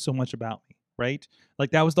already know so much about me, right?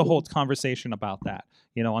 Like that was the whole conversation about that.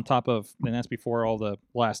 You know, on top of, and that's before all the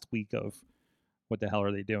last week of what the hell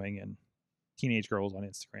are they doing and teenage girls on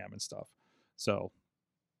Instagram and stuff. So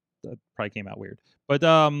that probably came out weird. But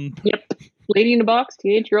Yep. Lady in the Box,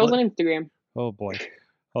 teenage girls on Instagram. oh boy.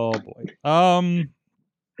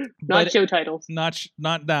 Not show titles. Not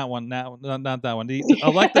that one. Not that one. The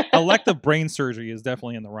elective brain surgery is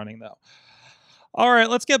definitely in the running though. All right,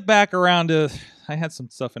 let's get back around to. I had some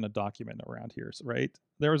stuff in a document around here, right?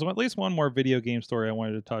 There was at least one more video game story I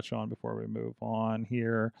wanted to touch on before we move on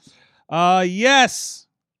here. Yes,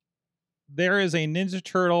 there is a Ninja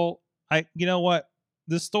Turtle. You know what?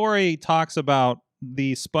 The story talks about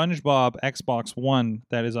the SpongeBob Xbox One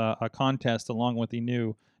that is a contest along with the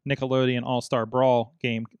new Nickelodeon All-Star Brawl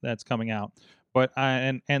game that's coming out. But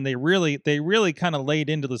and they really kind of laid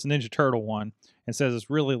into this Ninja Turtle one and says it's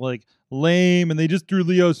really like lame and they just drew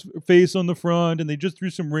Leo's face on the front and they just threw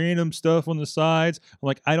some random stuff on the sides. I'm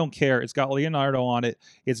like, I don't care. It's got Leonardo on it.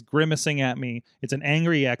 It's grimacing at me. It's an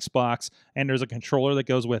angry Xbox and there's a controller that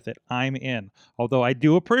goes with it. I'm in. Although I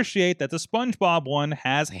do appreciate that the SpongeBob one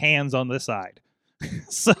has hands on the side.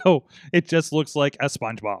 So it just looks like a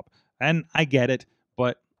SpongeBob. And I get it,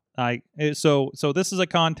 but so this is a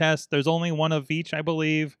contest. There's only one of each, I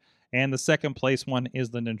believe, and the second place one is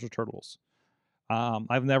the Ninja Turtles.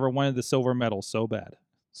 I've never wanted the silver medal so bad,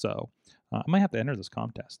 so I might have to enter this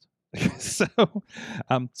contest. so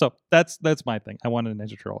that's my thing. I wanted a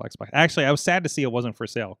Ninja Turtle Xbox. Actually, I was sad to see it wasn't for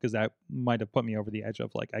sale because that might have put me over the edge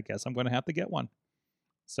of like, I guess I'm going to have to get one.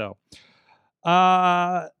 So,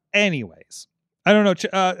 anyways, I don't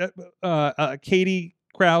know, Katie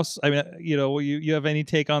Kraus. I mean, you know, you have any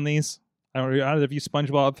take on these? I don't know if you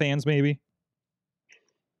SpongeBob fans, maybe.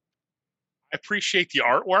 I appreciate the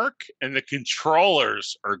artwork and the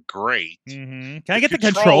controllers are great. Mm-hmm. Can I get the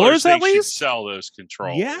controllers at least? Sell those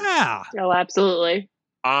controllers. Yeah. Oh, absolutely.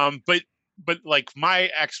 But like my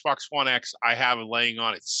Xbox One X, I have it laying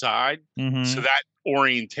on its side, so that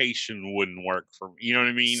orientation wouldn't work for me. You know what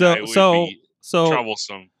I mean? It would be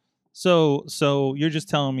troublesome. So you're just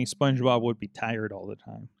telling me SpongeBob would be tired all the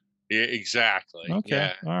time? Yeah, exactly. Okay.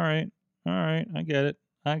 Yeah. All right. I get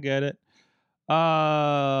it.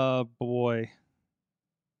 Boy.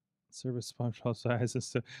 Service SpongeBob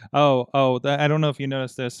sizes. I don't know if you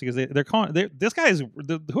noticed this because they're calling. This guy is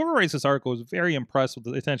whoever writes this article is very impressed with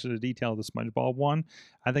the attention to detail of the SpongeBob one.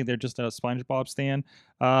 I think they're just a SpongeBob stan.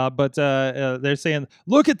 But they're saying,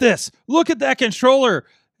 look at this. Look at that controller.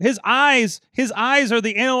 His eyes are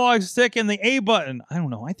the analog stick and the A button. I don't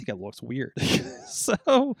know. I think it looks weird.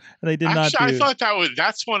 So they did not. I thought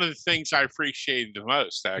that's one of the things I appreciated the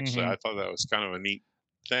most. Actually, I thought that was kind of a neat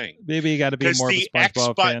thing. Maybe you got to be more of a SpongeBob X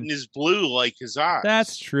button fan. is blue like his eyes.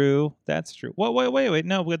 That's true. Wait.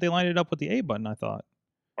 No, but they lined it up with the A button. I thought.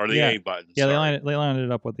 Or the A button. Yeah, they lined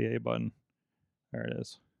it up with the A button. There it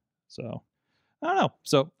is. So. I don't know.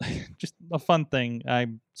 So, just a fun thing.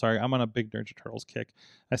 I'm sorry. I'm on a big Ninja Turtles kick.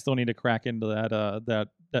 I still need to crack into that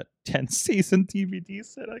 10-season DVD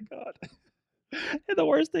set I got. And the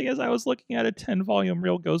worst thing is, I was looking at a 10-volume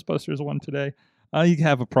Real Ghostbusters one today. You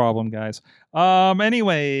have a problem, guys.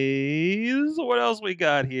 Anyways, what else we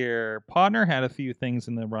got here? Podner had a few things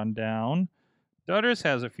in the rundown. Dutters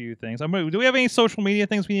has a few things. Do we have any social media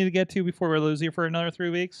things we need to get to before we lose you for another 3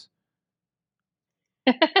 weeks?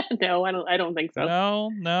 No, I don't think so.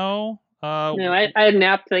 No. I had an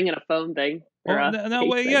app thing and a phone thing.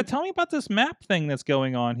 Yeah. Tell me about this map thing that's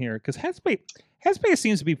going on here, because Headspace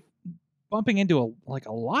seems to be bumping into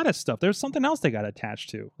a lot of stuff. There's something else they got attached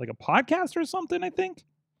to, like a podcast or something, I think.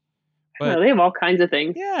 But they have all kinds of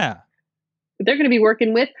things. Yeah. But they're going to be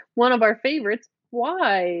working with one of our favorites,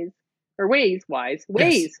 Wise, or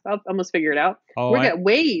Waze. I'll almost figure it out. We're at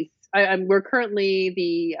Waze. We're currently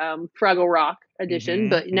the Fraggle Rock edition,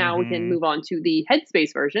 but now we can move on to the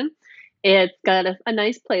Headspace version. It's got a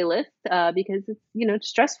nice playlist because it's, it's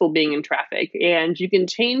stressful being in traffic, and you can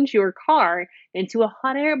change your car into a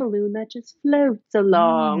hot air balloon that just floats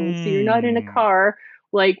along. So you're not in a car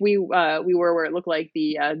like we were, where it looked like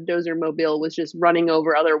the Dozer Mobile was just running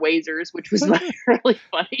over other Wazers, which was really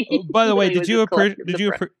funny. By the way, did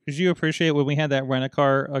you appreciate when we had that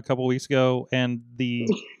rent-a-car a couple weeks ago, and the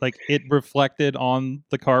it reflected on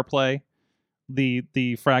the CarPlay, the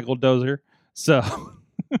Fraggle Dozer? So.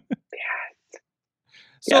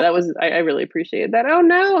 Yeah, that was, I really appreciated that. Oh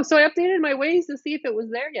no. So I updated my Waze to see if it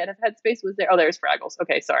was there yet, if Headspace was there. Oh, there's Fraggles.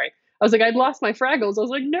 Okay, sorry. I was like, I'd lost my Fraggles. I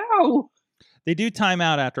was like, no. They do time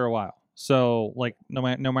out after a while. So no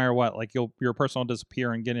matter what, your person will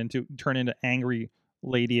disappear and turn into angry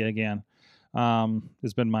lady again.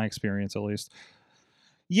 Has been my experience, at least.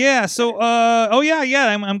 Yeah, so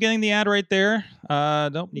I'm getting the ad right there.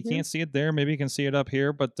 Nope, you can't see it there. Maybe you can see it up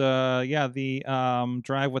here, but the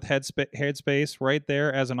Drive with Headspace right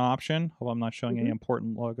there as an option. Well, I'm not showing any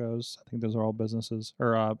important logos. I think those are all businesses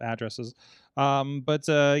or addresses. So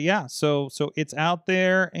it's out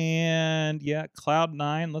there, and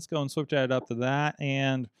Cloud9. Let's go and switch that up to that.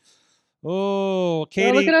 And oh,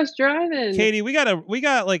 Katie! Look at us driving, Katie. We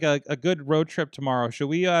got like a good road trip tomorrow. Should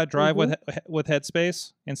we drive with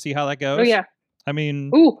Headspace and see how that goes? Oh yeah. I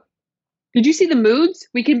mean, did you see the moods?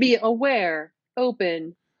 We can be aware,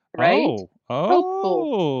 open, right?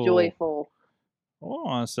 Hopeful, joyful. Hold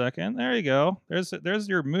on a second. There you go. There's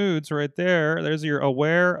your moods right there. There's your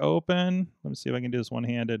aware, open. Let me see if I can do this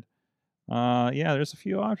one-handed. There's a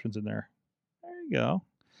few options in there. There you go.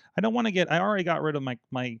 I already got rid of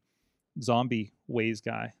my zombie Waze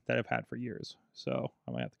guy that I've had for years, so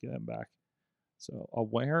I might have to get him back. So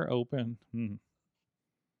aware, open.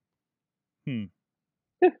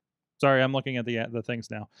 Sorry, I'm looking at the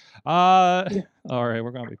things now. All right,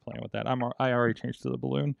 we're gonna be playing with that. I already changed to the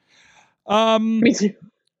balloon. Me too.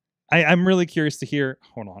 I'm really curious to hear.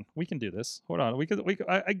 Hold on, we can do this. Hold on, we could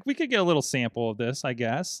get a little sample of this, I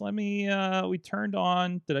guess. Let me. We turned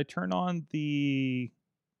on. Did I turn on the?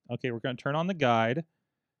 Okay, we're gonna turn on the guide.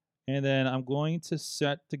 And then I'm going to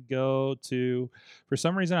set to go to, for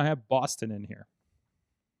some reason, I have Boston in here.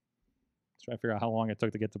 Let's try to figure out how long it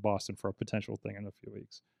took to get to Boston for a potential thing in a few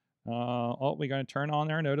weeks. We're going to turn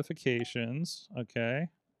on our notifications. Okay.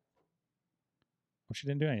 Oh, she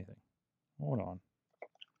didn't do anything. Hold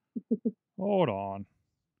on.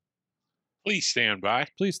 Please stand by.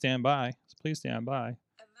 Please stand by. Imagine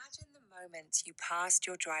the moment you passed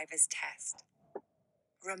your driver's test.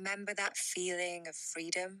 Remember that feeling of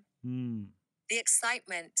freedom? The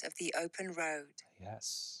excitement of the open road.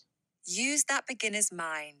 Yes. Use that beginner's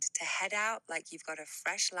mind to head out like you've got a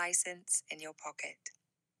fresh license in your pocket.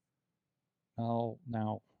 Oh,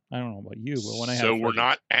 now, I don't know about you, but when we're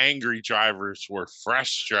not angry drivers, we're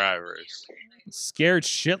fresh drivers. Scared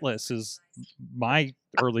shitless is my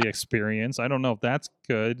early experience. I don't know if that's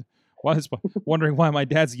good. I was wondering why my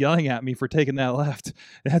dad's yelling at me for taking that left.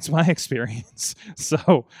 That's my experience.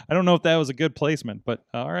 So I don't know if that was a good placement, but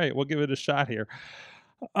all right, we'll give it a shot here.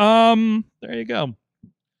 There you go.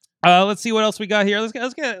 Let's see what else we got here. Let's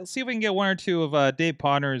see if we can get one or two of Dave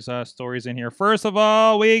Potter's stories in here. First of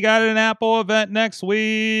all, we got an Apple event next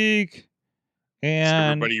week. And is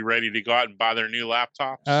everybody ready to go out and buy their new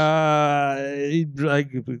laptops?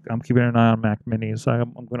 I'm keeping an eye on Mac Minis.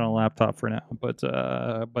 I'm going on a laptop for now, but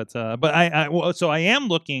I am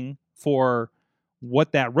looking for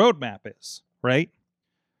what that roadmap is, right?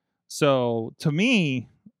 So to me,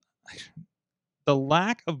 the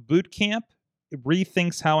lack of boot camp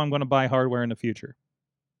rethinks how I'm going to buy hardware in the future.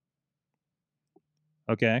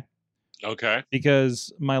 Okay.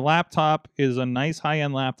 Because my laptop is a nice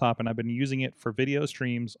high-end laptop, and I've been using it for video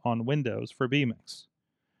streams on Windows for vMix.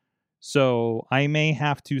 So I may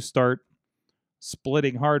have to start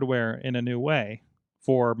splitting hardware in a new way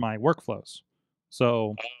for my workflows.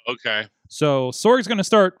 So So Sorg's going to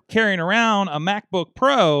start carrying around a MacBook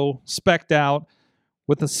Pro spec'd out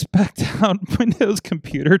with a spec'd out Windows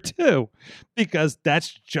computer too, because that's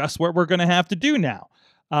just what we're going to have to do now.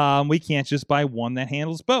 We can't just buy one that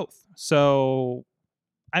handles both. So,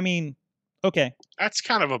 I mean, okay. That's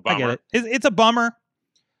kind of a bummer. I get it. It's a bummer.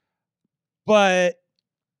 But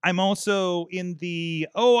I'm also in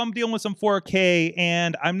I'm dealing with some 4K,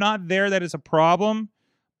 and I'm not there that it's a problem,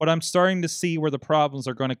 but I'm starting to see where the problems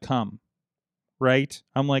are going to come, right?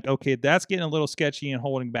 I'm like, okay, that's getting a little sketchy and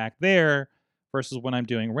holding back there versus when I'm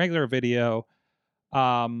doing regular video.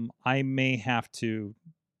 I may have to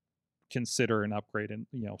consider an upgrade, and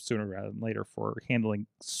sooner rather than later for handling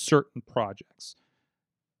certain projects.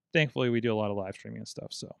 Thankfully, we do a lot of live streaming and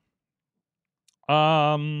stuff. So,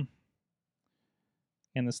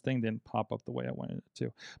 and this thing didn't pop up the way I wanted it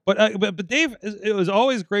to. But Dave, it was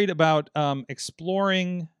always great about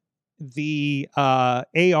exploring the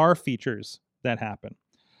AR features that happen.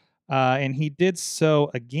 And he did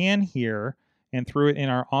so again here and threw it in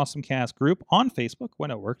our Awesome Cast group on Facebook when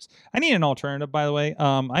it works. I need an alternative, by the way.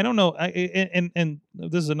 I don't know. And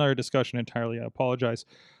this is another discussion entirely. I apologize.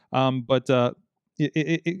 But I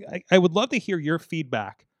would love to hear your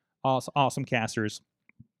feedback, Awesome Casters.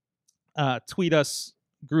 Tweet us,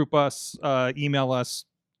 group us, email us,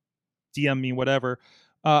 DM me, whatever.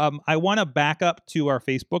 I want to back up to our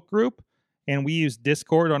Facebook group, and we use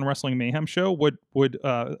Discord on Wrestling Mayhem Show. Would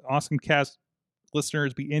Awesome Cast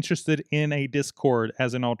listeners be interested in a Discord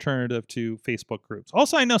as an alternative to Facebook groups?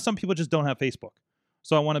 Also, I know some people just don't have Facebook,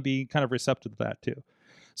 so I want to be kind of receptive to that too.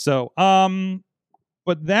 So,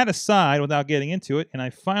 but that aside, without getting into it, and I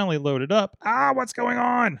finally loaded up. What's going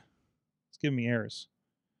on? It's giving me errors.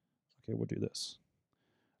 Okay, we'll do this.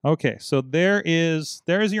 Okay, so there's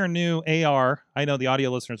your new AR. I know the audio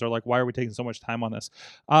listeners are like, why are we taking so much time on this?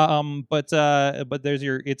 But there's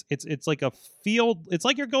your it's like a field. It's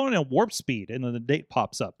like you're going at warp speed, and then the date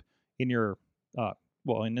pops up in your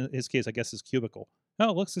well, in his case, I guess his cubicle. Oh,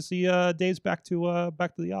 it looks to see Dave's back to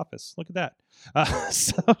the office. Look at that.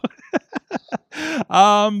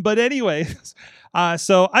 But anyways,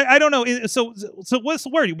 so I don't know. So what's the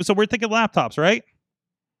word? So we're thinking laptops, right?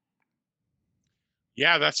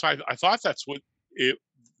 Yeah, that's I thought that's what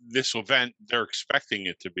this event they're expecting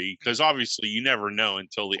it to be, because obviously you never know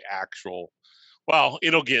until the actual. Well,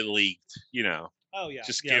 it'll get leaked, Oh yeah,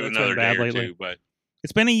 just give another day or two. But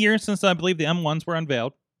it's been a year since I believe the M1s were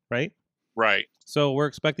unveiled, right? Right. So we're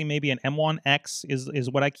expecting maybe an M1X is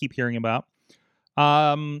what I keep hearing about.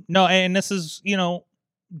 No, and this is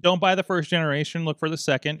don't buy the first generation, look for the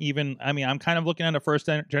second. Even I'm kind of looking at a first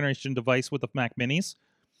generation device with the Mac Minis.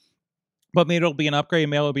 But maybe it'll be an upgrade.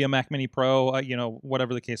 Maybe it'll be a Mac Mini Pro,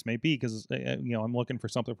 whatever the case may be, because I'm looking for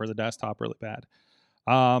something for the desktop really bad.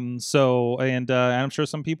 So I'm sure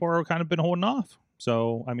some people are kind of been holding off.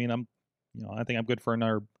 So I think I'm good for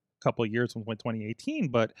another couple of years from 2018.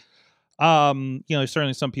 But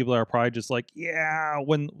certainly some people are probably just like, yeah,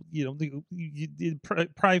 when you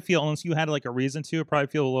probably feel, unless you had like a reason to, probably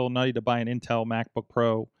feel a little nutty to buy an Intel MacBook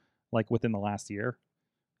Pro like within the last year,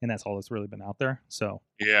 and that's all that's really been out there. So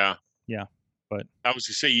yeah. Yeah, but I was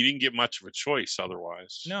gonna say you didn't get much of a choice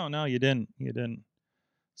otherwise. No, you didn't.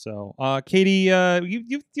 So, Katie,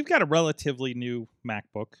 you've got a relatively new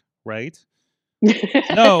MacBook, right?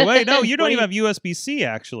 No, wait, no, you don't even have USB-C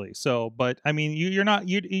actually. So, but you're not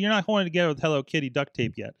holding it together with Hello Kitty duct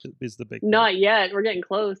tape yet. Is the big thing. Not yet. We're getting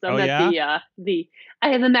close. I'm at I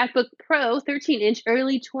have a MacBook Pro 13-inch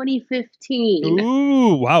early 2015.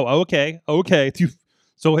 Ooh, wow. Okay.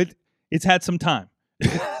 So it's had some time.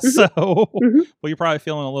 So, well, you're probably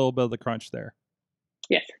feeling a little bit of the crunch there.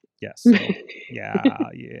 Yes. So, yeah.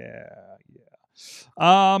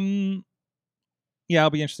 It'll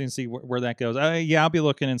be interesting to see where that goes. I'll be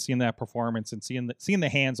looking and seeing that performance and seeing the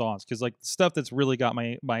hands-ons, because like the stuff that's really got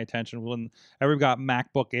my attention when everybody got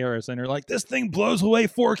MacBook Airs and they're like, this thing blows away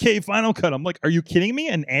 4K Final Cut. I'm like, are you kidding me?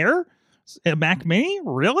 An Air? A Mac Mini?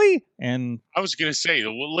 Really? And I was gonna say,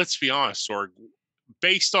 well, let's be honest, Sorg.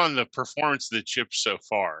 Based on the performance of the chip so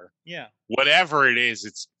far, whatever it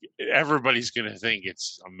is, everybody's gonna think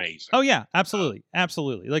it's amazing. Oh yeah, absolutely.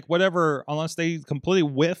 Like whatever, unless they completely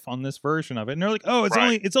whiff on this version of it, and they're like, oh,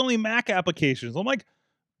 it's only Mac applications. I'm like,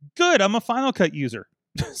 good. I'm a Final Cut user,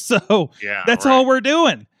 so that's all we're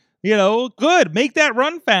doing. Good. Make that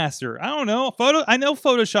run faster. I don't know. I know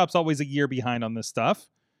Photoshop's always a year behind on this stuff.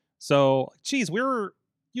 So, geez, we were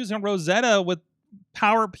using Rosetta with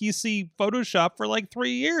PowerPC Photoshop for like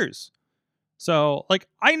 3 years. So like,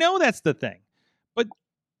 I know that's the thing, but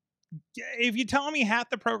if you tell me half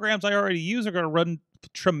the programs I already use are going to run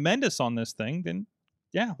tremendous on this thing, then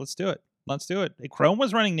yeah, let's do it. Chrome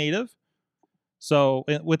was running native, so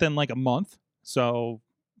within like a month. So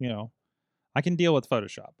I can deal with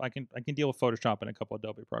Photoshop. I can deal with Photoshop and a couple of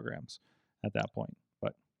Adobe programs at that point.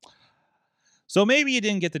 But so maybe you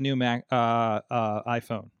didn't get the new Mac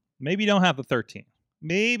iPhone. Maybe you don't have the 13.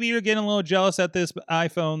 Maybe you're getting a little jealous at this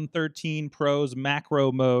iPhone 13 Pro's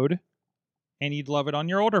macro mode, and you'd love it on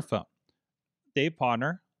your older phone. Dave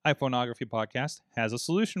Podner, iPhoneography Podcast, has a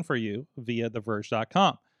solution for you via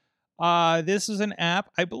TheVerge.com. This is an app.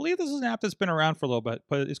 I believe this is an app that's been around for a little bit,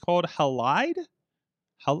 but it's called Halide.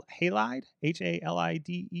 Halide?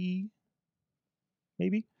 Halide?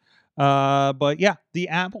 Maybe. But yeah, the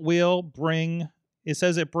app will bring. It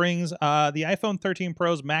says it brings the iPhone 13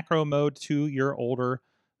 Pro's macro mode to your older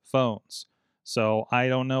phones. So I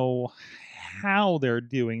don't know how they're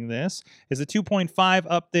doing this. It's a 2.5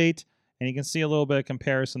 update, and you can see a little bit of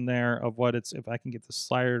comparison there of what it's. If I can get the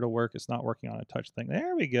slider to work, it's not working on a touch thing.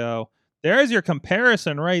 There we go. There's your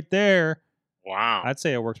comparison right there. Wow. I'd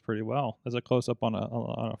say it works pretty well. There's a close up on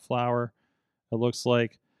a flower. It looks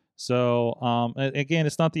like. So again,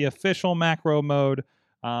 it's not the official macro mode,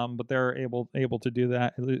 but they're able to do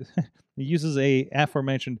that. It uses a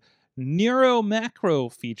aforementioned Neuro Macro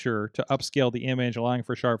feature to upscale the image, allowing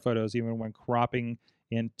for sharp photos even when cropping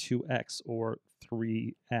in 2x or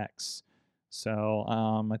 3x. So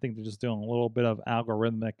I think they're just doing a little bit of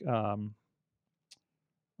algorithmic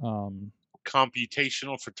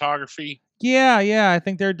computational photography. Yeah, I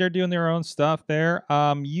think they're doing their own stuff there.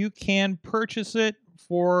 You can purchase it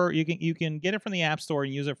for you can get it from the App Store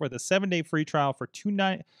and use it for the 7-day free trial for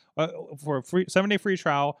for a free 7-day free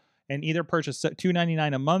trial, and either purchase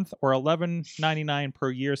 $2.99 a month or $11.99 per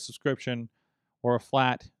year subscription, or a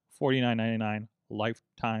flat $49.99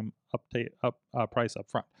 lifetime price up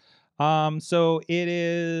front. So it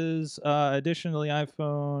is additionally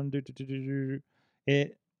iPhone.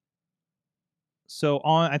 So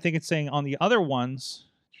on, I think it's saying on the other ones.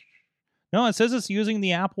 No, it says it's using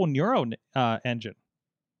the Apple Neuro engine.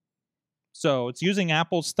 So it's using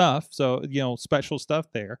Apple stuff. So special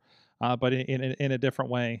stuff there, but in a different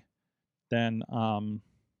way than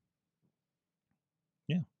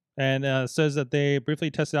yeah. And it says that they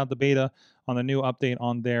briefly tested out the beta on the new update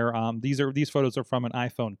on their these photos are from an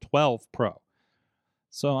iPhone 12 Pro.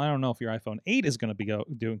 So I don't know if your iPhone 8 is going to be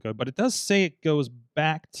doing good, but it does say it goes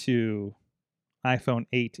back to iPhone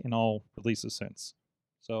 8 in all releases since.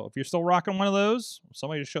 So if you're still rocking one of those,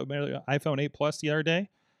 somebody just showed me iPhone 8 Plus the other day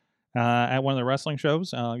at one of the wrestling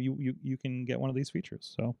shows. You can get one of these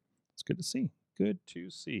features. So it's good to see. Good to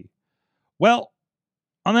see. Well,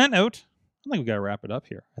 on that note, I think we got to wrap it up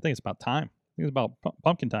here. I think it's about time. I think it's about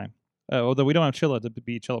pumpkin time. Although we don't have Chilla to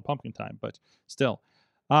be Chilla pumpkin time, but still.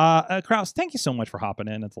 Kraus, thank you so much for hopping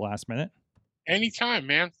in at the last minute. Anytime,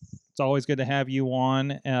 man. It's always good to have you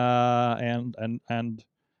on, and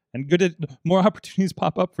good to, more opportunities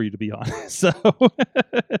pop up for you to be on. So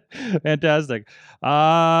fantastic.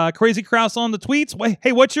 Crazy Kraus on the tweets. Wait,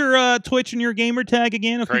 hey, what's your Twitch and your gamer tag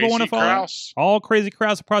again? If Crazy people want to follow, Kraus. All Crazy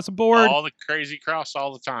Kraus across the board. All the Crazy Kraus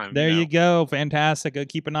all the time. There you go. Fantastic.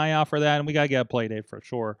 Keep an eye out for that, and we gotta get a play date for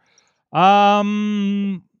sure.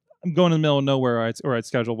 I'm going in the middle of nowhere, or I'd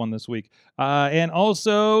schedule one this week. And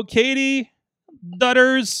also, Katie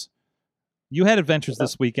Dutters, you had adventures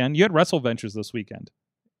this weekend. You had Wrestle Ventures this weekend.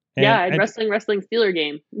 I had wrestling Steeler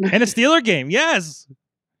game. And a Steeler game, yes.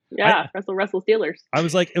 Yeah, Wrestle Steelers. I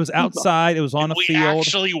was like, it was outside. It was on a field. We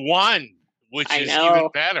actually won, which is even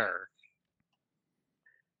better.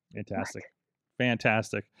 Fantastic.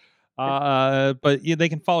 But they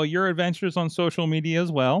can follow your adventures on social media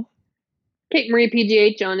as well. Kate Marie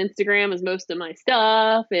PGH on Instagram is most of my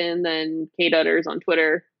stuff, and then Kate Utters on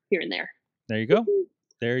Twitter here and there. There you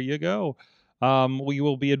go. We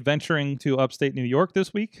will be adventuring to upstate New York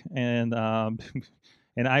this week, and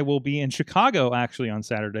I will be in Chicago actually on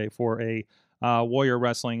Saturday for a Warrior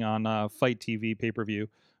Wrestling on Fight TV pay-per-view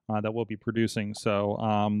that we'll be producing.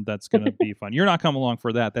 So that's going to be fun. You're not coming along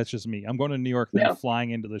for that. That's just me. I'm going to New York, then flying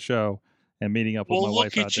into the show and meeting up with my wife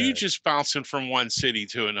out there. Well, look at you just bouncing from one city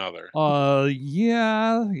to another.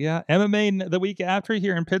 Yeah. MMA the week after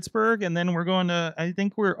here in Pittsburgh, and then we're going to, I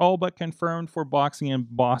think we're all but confirmed for boxing in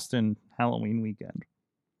Boston Halloween weekend.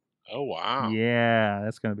 Oh, wow. Yeah,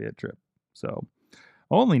 that's going to be a trip. So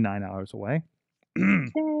only 9 hours away.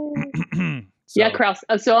 Yeah, Kraus.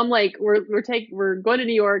 So I'm like, we're going to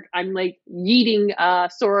New York. I'm like yeeting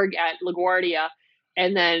Sorg at LaGuardia,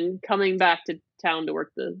 and then coming back to town to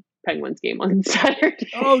work the Penguins game on Saturday.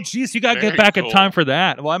 Oh, geez, you got to get back in time for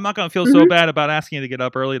that. Well, I'm not going to feel so bad about asking you to get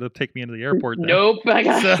up early to take me into the airport. Then. Nope, I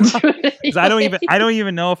got I don't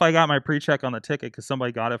even know if I got my pre-check on the ticket because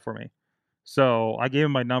somebody got it for me. So I gave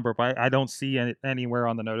him my number, but I don't see anywhere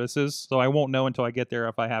on the notices, so I won't know until I get there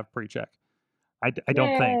if I have pre-check. I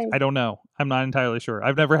don't think. I don't know. I'm not entirely sure.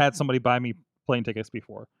 I've never had somebody buy me plane tickets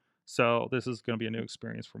before, so this is going to be a new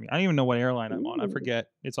experience for me. I don't even know what airline I'm on. I forget.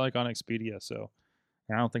 It's like on Expedia, so.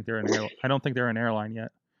 I don't think they're an airline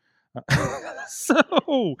yet.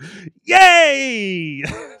 So, yay!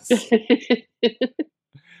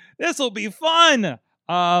 This will be fun.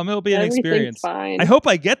 It'll be an experience. Fine. I hope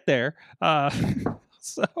I get there.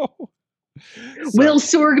 So, Will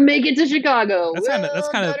Sorg make it to Chicago? That's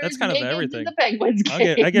kind of everything. The Penguins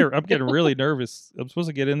game. I'm getting really nervous. I'm supposed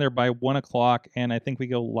to get in there by 1:00, and I think we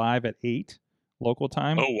go live at 8 local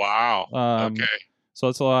time. Oh wow! Okay. So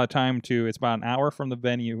it's a lot of time to. It's about an hour from the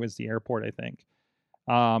venue is the airport, I think.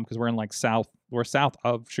 Because we're in like we're south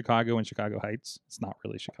of Chicago in Chicago Heights. It's not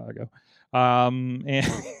really Chicago. And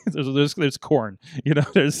there's corn,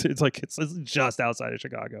 it's just outside of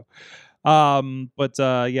Chicago. But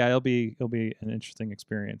yeah, it'll be an interesting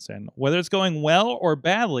experience, and whether it's going well or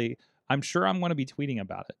badly, I'm sure I'm going to be tweeting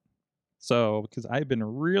about it. So, because I've been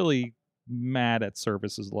really mad at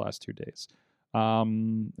services the last 2 days.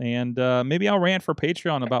 And maybe I'll rant for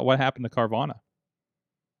Patreon about what happened to Carvana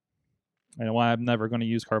and why I'm never going to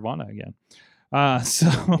use Carvana again.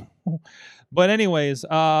 But anyways,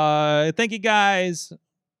 thank you guys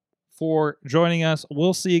for joining us.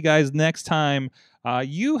 We'll see you guys next time.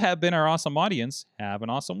 You have been our awesome audience. Have an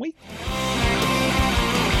awesome week.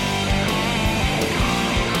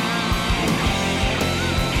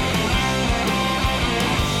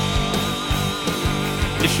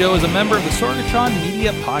 This show is a member of the Sorgatron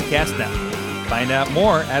Media Podcast Network. Find out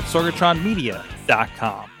more at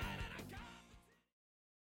sorgatronmedia.com.